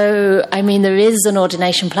so, there is an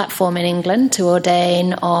ordination platform in England to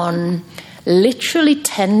ordain on literally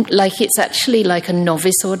 10, it's actually like a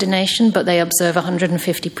novice ordination, but they observe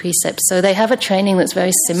 150 precepts. So they have a training that's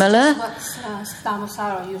very similar. That's what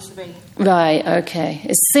Dhammasara used to be. Right, okay.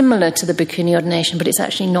 It's similar to the Bhikkhuni ordination, but it's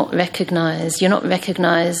actually not recognised. You're not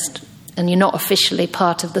recognised, and you're not officially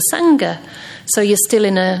part of the Sangha. So you're still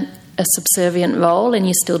in a subservient role, and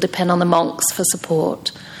you still depend on the monks for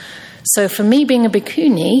support. So for me, being a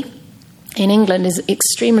bhikkhuni in England is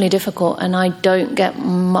extremely difficult, and I don't get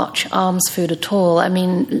much alms food at all.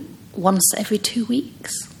 Once every 2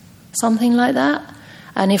 weeks, something like that.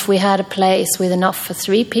 And if we had a place with enough for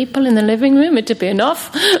 3 people in the living room, it'd be enough.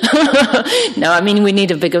 No, we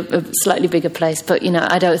need a slightly bigger place. But,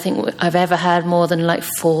 I don't think I've ever had more than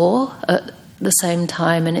 4 at the same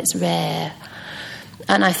time, and it's rare.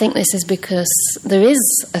 And I think this is because there is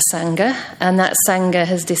a Sangha, and that Sangha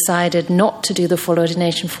has decided not to do the full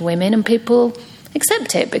ordination for women, and people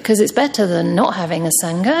accept it because it's better than not having a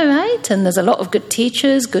Sangha, right? And there's a lot of good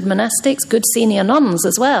teachers, good monastics, good senior nuns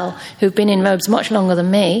as well, who've been in robes much longer than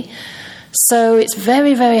me. So it's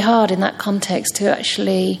very, very hard in that context to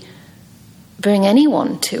actually bring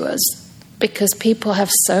anyone to us, because people have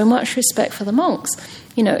so much respect for the monks.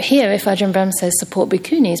 Here, if Ajahn Brahm says support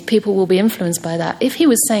bhikkhunis, people will be influenced by that. If he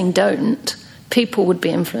was saying don't, people would be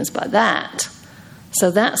influenced by that.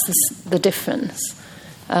 So that's the difference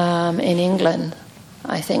in England,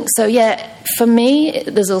 I think. So, for me,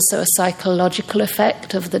 there's also a psychological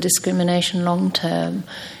effect of the discrimination long term,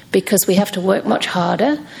 because we have to work much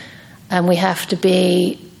harder, and we have to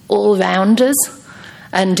be all-rounders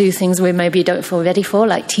and do things we maybe don't feel ready for,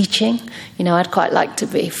 like teaching. I'd quite like to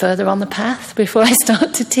be further on the path before I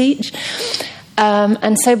start to teach.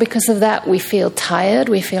 And so because of that, we feel tired,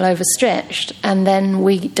 we feel overstretched, and then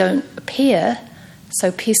we don't appear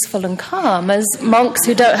so peaceful and calm as monks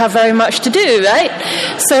who don't have very much to do, right?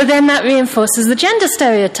 So then that reinforces the gender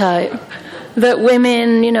stereotype that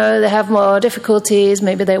women, they have more difficulties,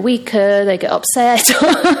 maybe they're weaker, they get upset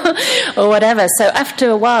or whatever. So after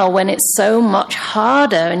a while, when it's so much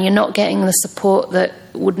harder and you're not getting the support that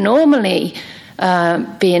would normally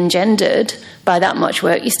be engendered by that much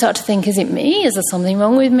work, you start to think, is it me? Is there something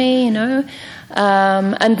wrong with me,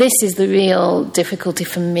 And this is the real difficulty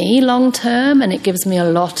for me long term, and it gives me a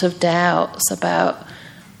lot of doubts about,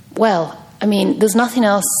 there's nothing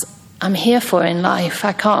else I'm here for in life.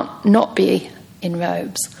 I can't not be in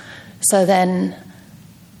robes. So then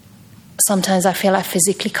sometimes I feel I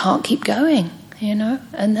physically can't keep going,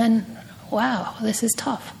 and then, wow, this is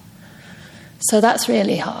tough. So that's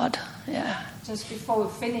really hard, yeah. Just before we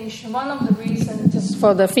finish, one of the reasons, just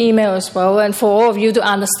for the female as well, and for all of you to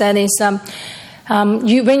understand is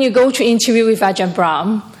when you go to interview with Ajahn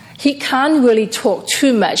Brahm, he can't really talk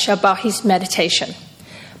too much about his meditation.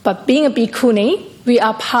 But being a bhikkhuni, we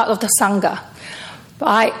are part of the Sangha.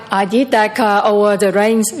 I did that over the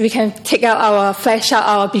rains. We can flash out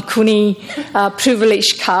our bhikkhuni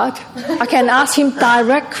privilege card. I can ask him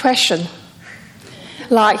direct question.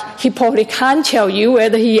 Like, he probably can't tell you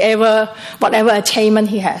whether whatever attainment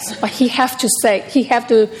he has. But he have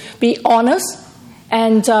to be honest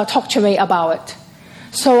and talk to me about it.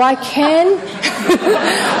 So I can,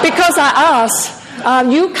 because I asked,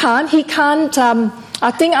 he can't,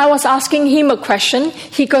 I think I was asking him a question.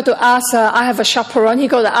 He got to ask, I have a chaperone, he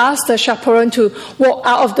got to ask the chaperone to walk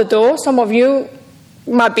out of the door. Some of you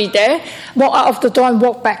might be there. Walk out of the door and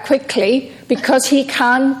walk back quickly because he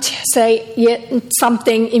can't say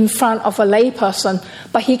something in front of a layperson,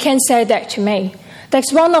 but he can say that to me.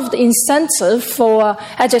 That's one of the incentives for,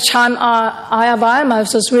 at the time, Ayya Vayama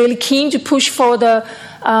was really keen to push for the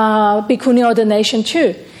bhikkhuni ordination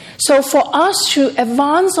too. So for us to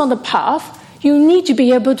advance on the path, you need to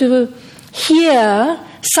be able to hear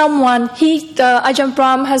someone. Ajahn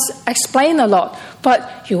Brahm has explained a lot,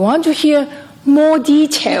 but you want to hear more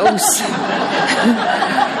details. So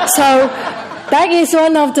that is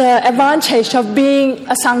one of the advantages of being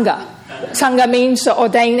a Sangha. Sangha means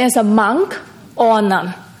ordained as a monk or a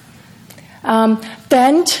nun.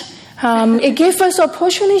 Then it gives us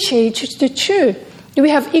opportunity to we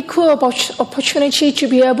have equal opportunity to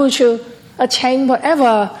be able to attain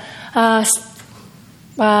whatever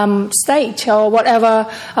state or whatever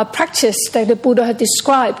practice that the Buddha had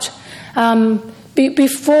described.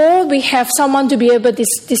 Before we have someone to be able to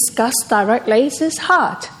discuss directly, it's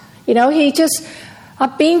hard.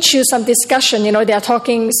 I've been to some discussion, they are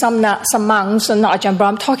talking, some monks, and not Ajahn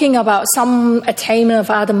Brahm, talking about some attainment of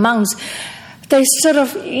other monks. They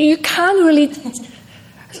you can't really,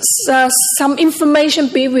 some information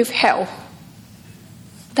be withheld.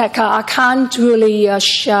 That I can't really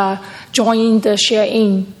join the share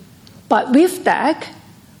in. But with that,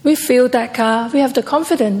 we feel that we have the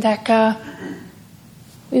confidence that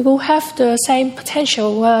we will have the same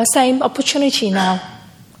potential, same opportunity now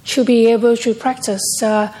to be able to practice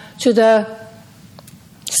to the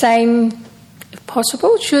same, if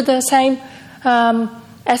possible, to the same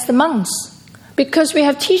as the monks. Because we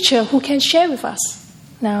have teachers who can share with us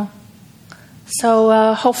now. So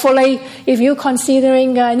hopefully, if you're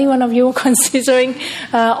considering, any one of you considering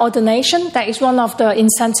ordination, that is one of the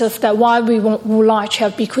incentives that why we would like to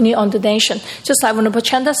have bhikkhuni ordination. Just like Venerable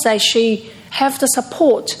Chanda said, she have the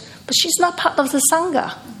support, but she's not part of the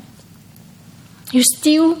Sangha. You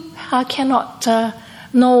still cannot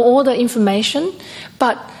know all the information,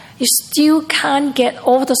 but you still can't get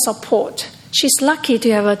all the support. She's lucky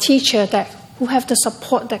to have a teacher who have the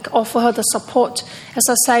support, that offer her the support. As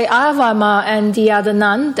I say, Ayya Vayama and the other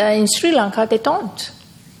nun in Sri Lanka, they don't.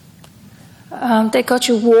 They got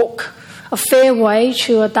to walk a fair way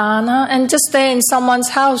to a dana and just stay in someone's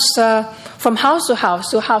house, from house to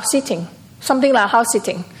house sitting, something like house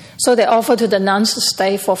sitting. So they offer to the nuns to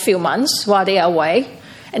stay for a few months while they are away,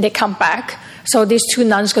 and they come back. So these two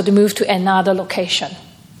nuns got to move to another location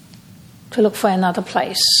to look for another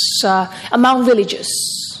place among villages.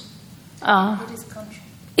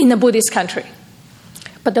 In the Buddhist country.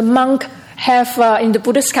 But the monk in the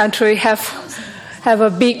Buddhist country have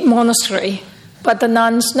a big monastery, but the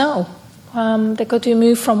nuns no. They got to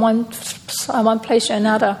move from one place to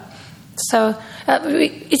another. So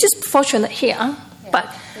it's just fortunate here. Yeah,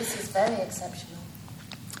 but this is very exceptional.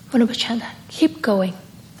 Venerable Chanda, keep going.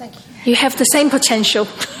 Thank you. You have the same potential.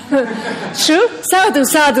 True? Sadhu,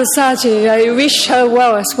 sadhu, sadhu. I wish her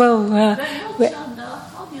well as well. How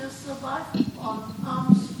do you survive on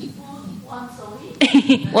alms food once a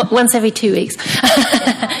week? Once every 2 weeks.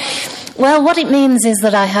 Well, what it means is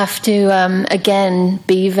that I have to, again,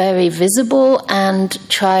 be very visible and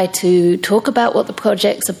try to talk about what the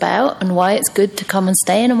project's about and why it's good to come and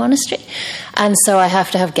stay in a monastery. And so I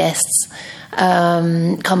have to have guests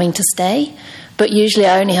coming to stay. But usually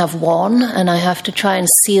I only have one, and I have to try and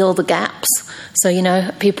seal the gaps. So,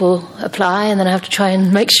 people apply, and then I have to try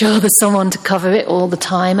and make sure there's someone to cover it all the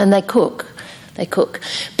time, and they cook.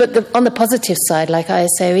 But on the positive side, like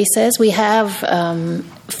Ayaseri says, we have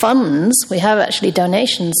funds, we have actually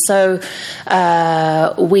donations. So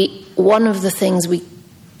one of the things we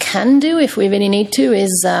can do if we really need to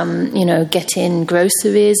is, get in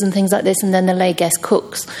groceries and things like this, and then the lay guest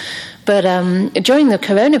cooks. But during the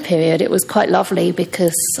Corona period, it was quite lovely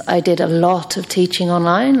because I did a lot of teaching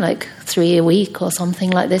online, like 3 a week or something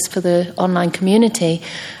like this for the online community.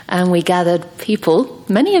 And we gathered people.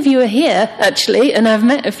 Many of you are here, actually, and I've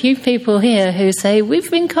met a few people here who say, we've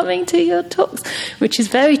been coming to your talks, which is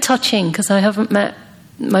very touching because I haven't met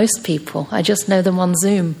most people. I just know them on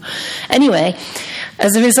Zoom. Anyway,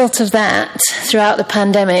 as a result of that, throughout the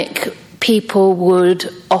pandemic, people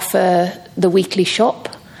would offer the weekly shop.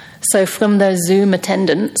 So from those Zoom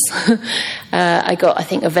attendants, I got, I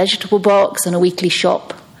think, a vegetable box and a weekly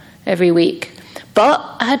shop every week.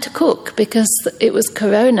 But I had to cook because it was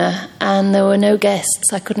Corona and there were no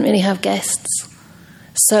guests. I couldn't really have guests.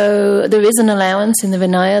 So there is an allowance in the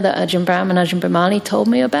Vinaya that Ajahn Brahm and Ajahn Brahmali told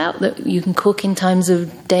me about, that you can cook in times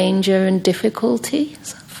of danger and difficulty,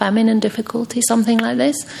 famine and difficulty, something like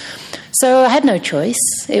this. So I had no choice.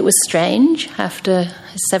 It was strange after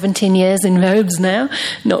 17 years in robes now,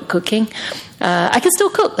 not cooking. I can still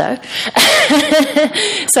cook though.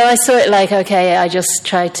 So I saw it like, okay, I just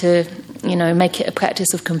try to, make it a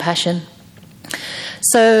practice of compassion.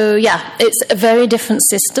 So yeah, it's a very different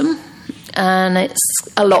system and it's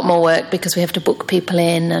a lot more work because we have to book people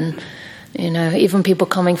in and, even people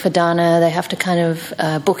coming for dana, they have to kind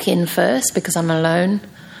of book in first because I'm alone.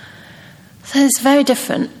 So it's very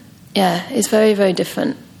different. Yeah, it's very, very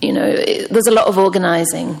different. There's a lot of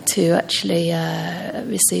organising to actually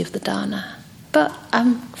receive the dana. But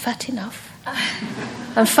I'm fat enough.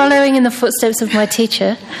 I'm following in the footsteps of my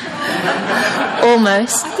teacher.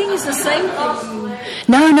 Almost. I think it's the same thing.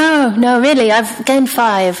 No, really. I've gained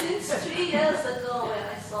 5. Since 3 years ago when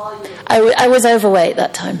I saw you. I was overweight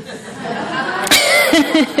that time.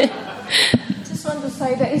 Just want to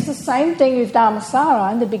say that it's the same thing with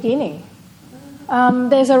Dhammasara in the beginning.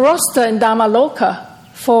 There's a roster in Dhammaloka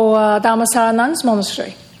for Dhammasara Nuns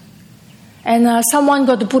Monastery. And someone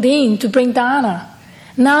got to put in to bring dana.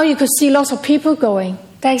 Now you could see lots of people going.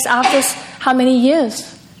 That's after how many years?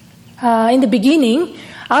 In the beginning,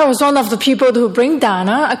 I was one of the people who bring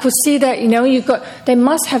dana. I could see that, they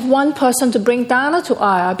must have one person to bring dana to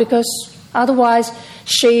Ayya because otherwise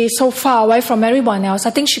she's so far away from everyone else. I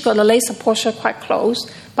think she got the lay Saposha quite close,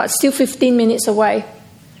 but still 15 minutes away.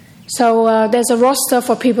 So there's a roster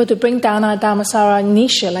for people to bring dana at Dhammasara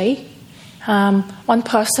initially, one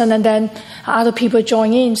person, and then other people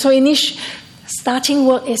join in. So starting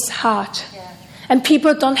work is hard. Yeah. And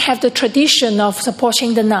people don't have the tradition of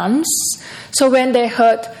supporting the nuns. So when they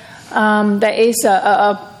heard there is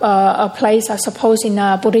a place, I suppose, in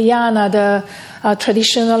Bodhayana, the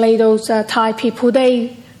traditionally those Thai people,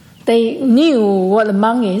 they knew what a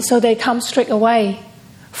monk is, so they come straight away.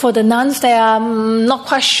 For the nuns, they are not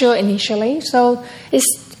quite sure initially. So it's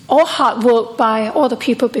all hard work by all the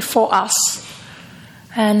people before us.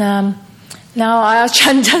 And now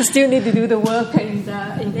Ajahn still need to do the work in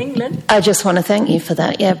England. I just want to thank you for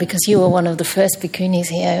that, because you were one of the first bhikkhunis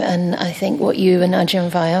here. And I think what you and Ajahn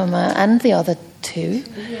Vayama and the other two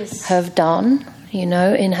have done,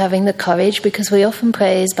 in having the courage, because we often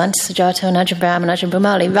praise Bhante Sujato and Ajahn Brahm and Ajahn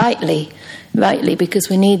Brahmali rightly, because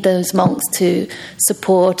we need those monks to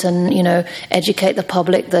support and, educate the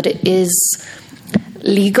public that it is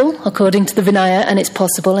legal according to the Vinaya and it's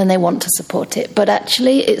possible and they want to support it. But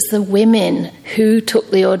actually it's the women who took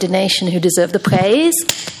the ordination who deserve the praise.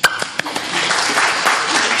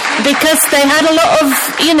 Because they had a lot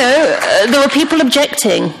of, there were people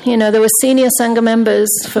objecting. There were senior Sangha members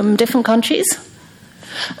from different countries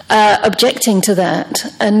objecting to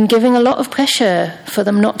that and giving a lot of pressure for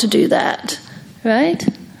them not to do that, right?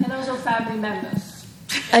 And also family members.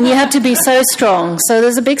 And you had to be so strong. So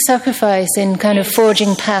there's a big sacrifice in kind of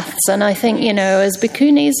forging paths. And I think, as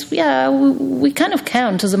bhikkhunis, we kind of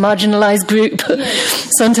count as a marginalised group. Yes.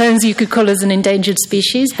 Sometimes you could call us an endangered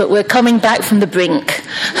species, but we're coming back from the brink.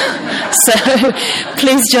 So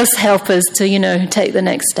please just help us to, take the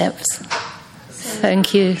next steps.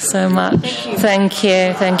 Thank you so much. Thank you.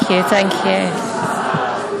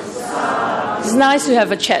 It's nice to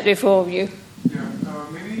have a chat with all of you.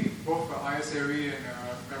 Maybe both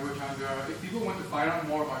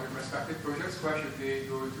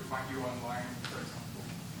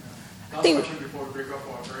Last question before we break up,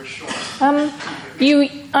 or very short.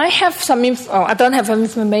 I have some info. I don't have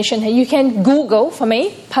information here. You can Google for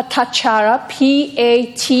me Patachara,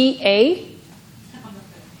 Patachara,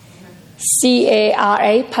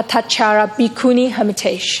 Patachara Bhikkhuni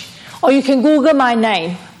Hermitage, or you can Google my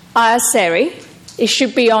name, Ayaseri. It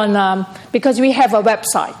should be on because we have a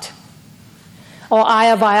website, or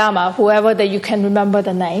Ayavayama, whoever that you can remember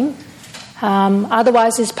the name.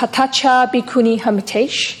 Otherwise, it's Patachara Bhikkhuni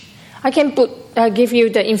Hermitage. I can give you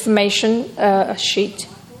the information sheet.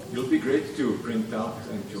 It would be great to print out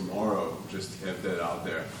and tomorrow just have that out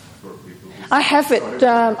there for people. I have it.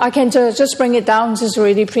 I can just bring it down. Just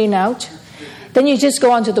already print out. Then you just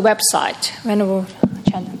go onto the website.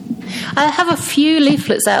 I have a few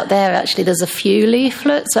leaflets out there, actually. There's a few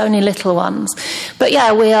leaflets, only little ones. But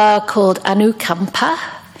yeah, we are called Anukampa,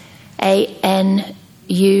 Anukampa,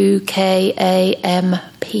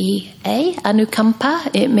 Anukampa.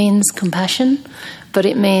 It means compassion, but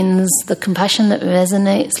it means the compassion that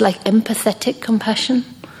resonates, like empathetic compassion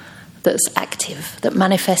that's active, that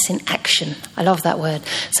manifests in action. I love that word.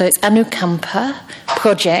 So it's Anukampa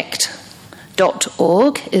Project.org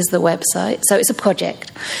is the website. So it's a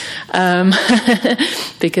project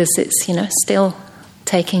because it's, still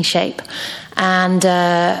taking shape. And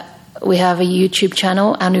we have a YouTube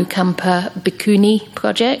channel, Anukampa Bhikkhuni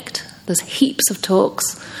Project. There's heaps of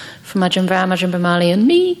talks from Ajahn Brahm, Ajahn Brahmali and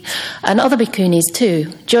me, and other bhikkhunis too.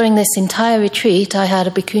 During this entire retreat, I had a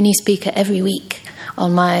bhikkhuni speaker every week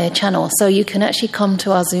on my channel. So you can actually come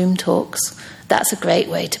to our Zoom talks. That's a great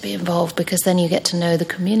way to be involved because then you get to know the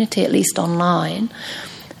community, at least online.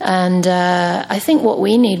 And I think what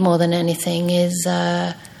we need more than anything is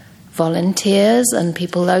volunteers and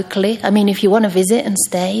people locally. I mean, if you want to visit and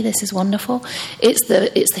stay, this is wonderful. It's the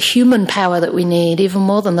human power that we need, even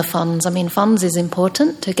more than the funds. I mean, funds is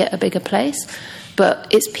important to get a bigger place, but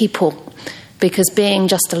it's people. Because being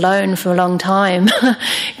just alone for a long time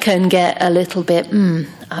can get a little bit, am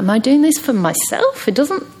I doing this for myself?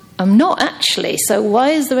 I'm not actually. So why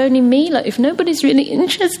is there only me? Like, if nobody's really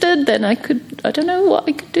interested, then I don't know what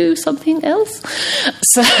I could do, something else.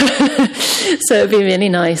 So it'd be really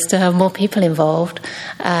nice to have more people involved.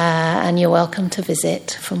 And you're welcome to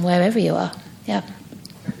visit from wherever you are. Yeah.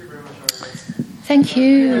 Thank you very much, Ayas. Thank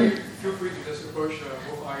you. Anyway, feel free to just approach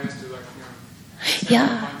both Ayas to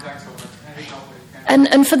yeah. contacts or any help that you can.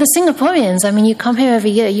 And for the Singaporeans, I mean, you come here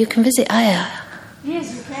every year, you can visit Ayah.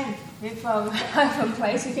 Yes, you can. If I'm from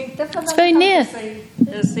place, you can definitely it's very near.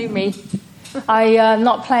 See me. I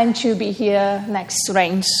not plan to be here next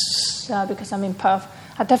Rains because I'm in Perth.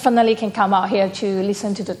 I definitely can come out here to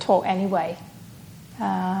listen to the talk anyway, to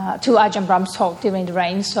Ajahn Brahm's talk during the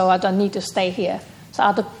rain, so I don't need to stay here. So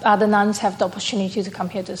other nuns have the opportunity to come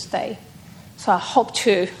here to stay. So I hope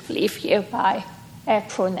to leave here by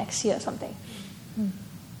April next year or something.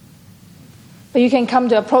 But you can come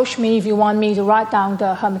to approach me if you want me to write down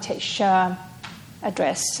the Hermitage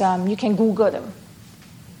address. You can Google them.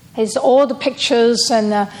 It's all the pictures,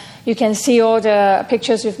 and you can see all the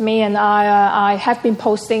pictures with me. And I have been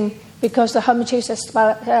posting because the Hermitage was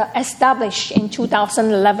established in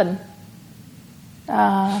 2011.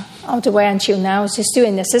 All the way until now, it's still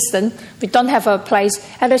in existence. We don't have a place.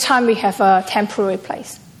 At the time, we have a temporary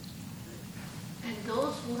place. And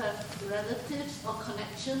those who have relatives or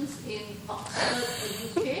connections in Oxford,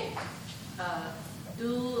 UK,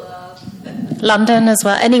 London as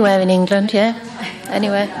well, anywhere in England, yeah,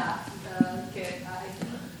 anywhere.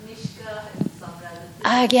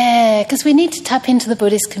 Yeah, because we need to tap into the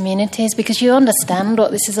Buddhist communities because you understand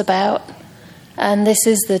what this is about, and this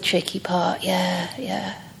is the tricky part. Yeah.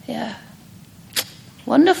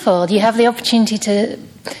 Wonderful. You have the opportunity to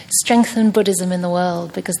strengthen Buddhism in the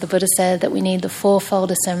world because the Buddha said that we need the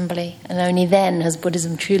fourfold assembly, and only then has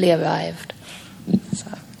Buddhism truly arrived.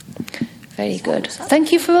 So, very good.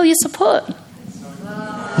 Thank you for all your support.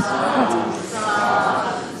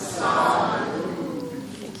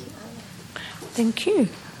 Thank you.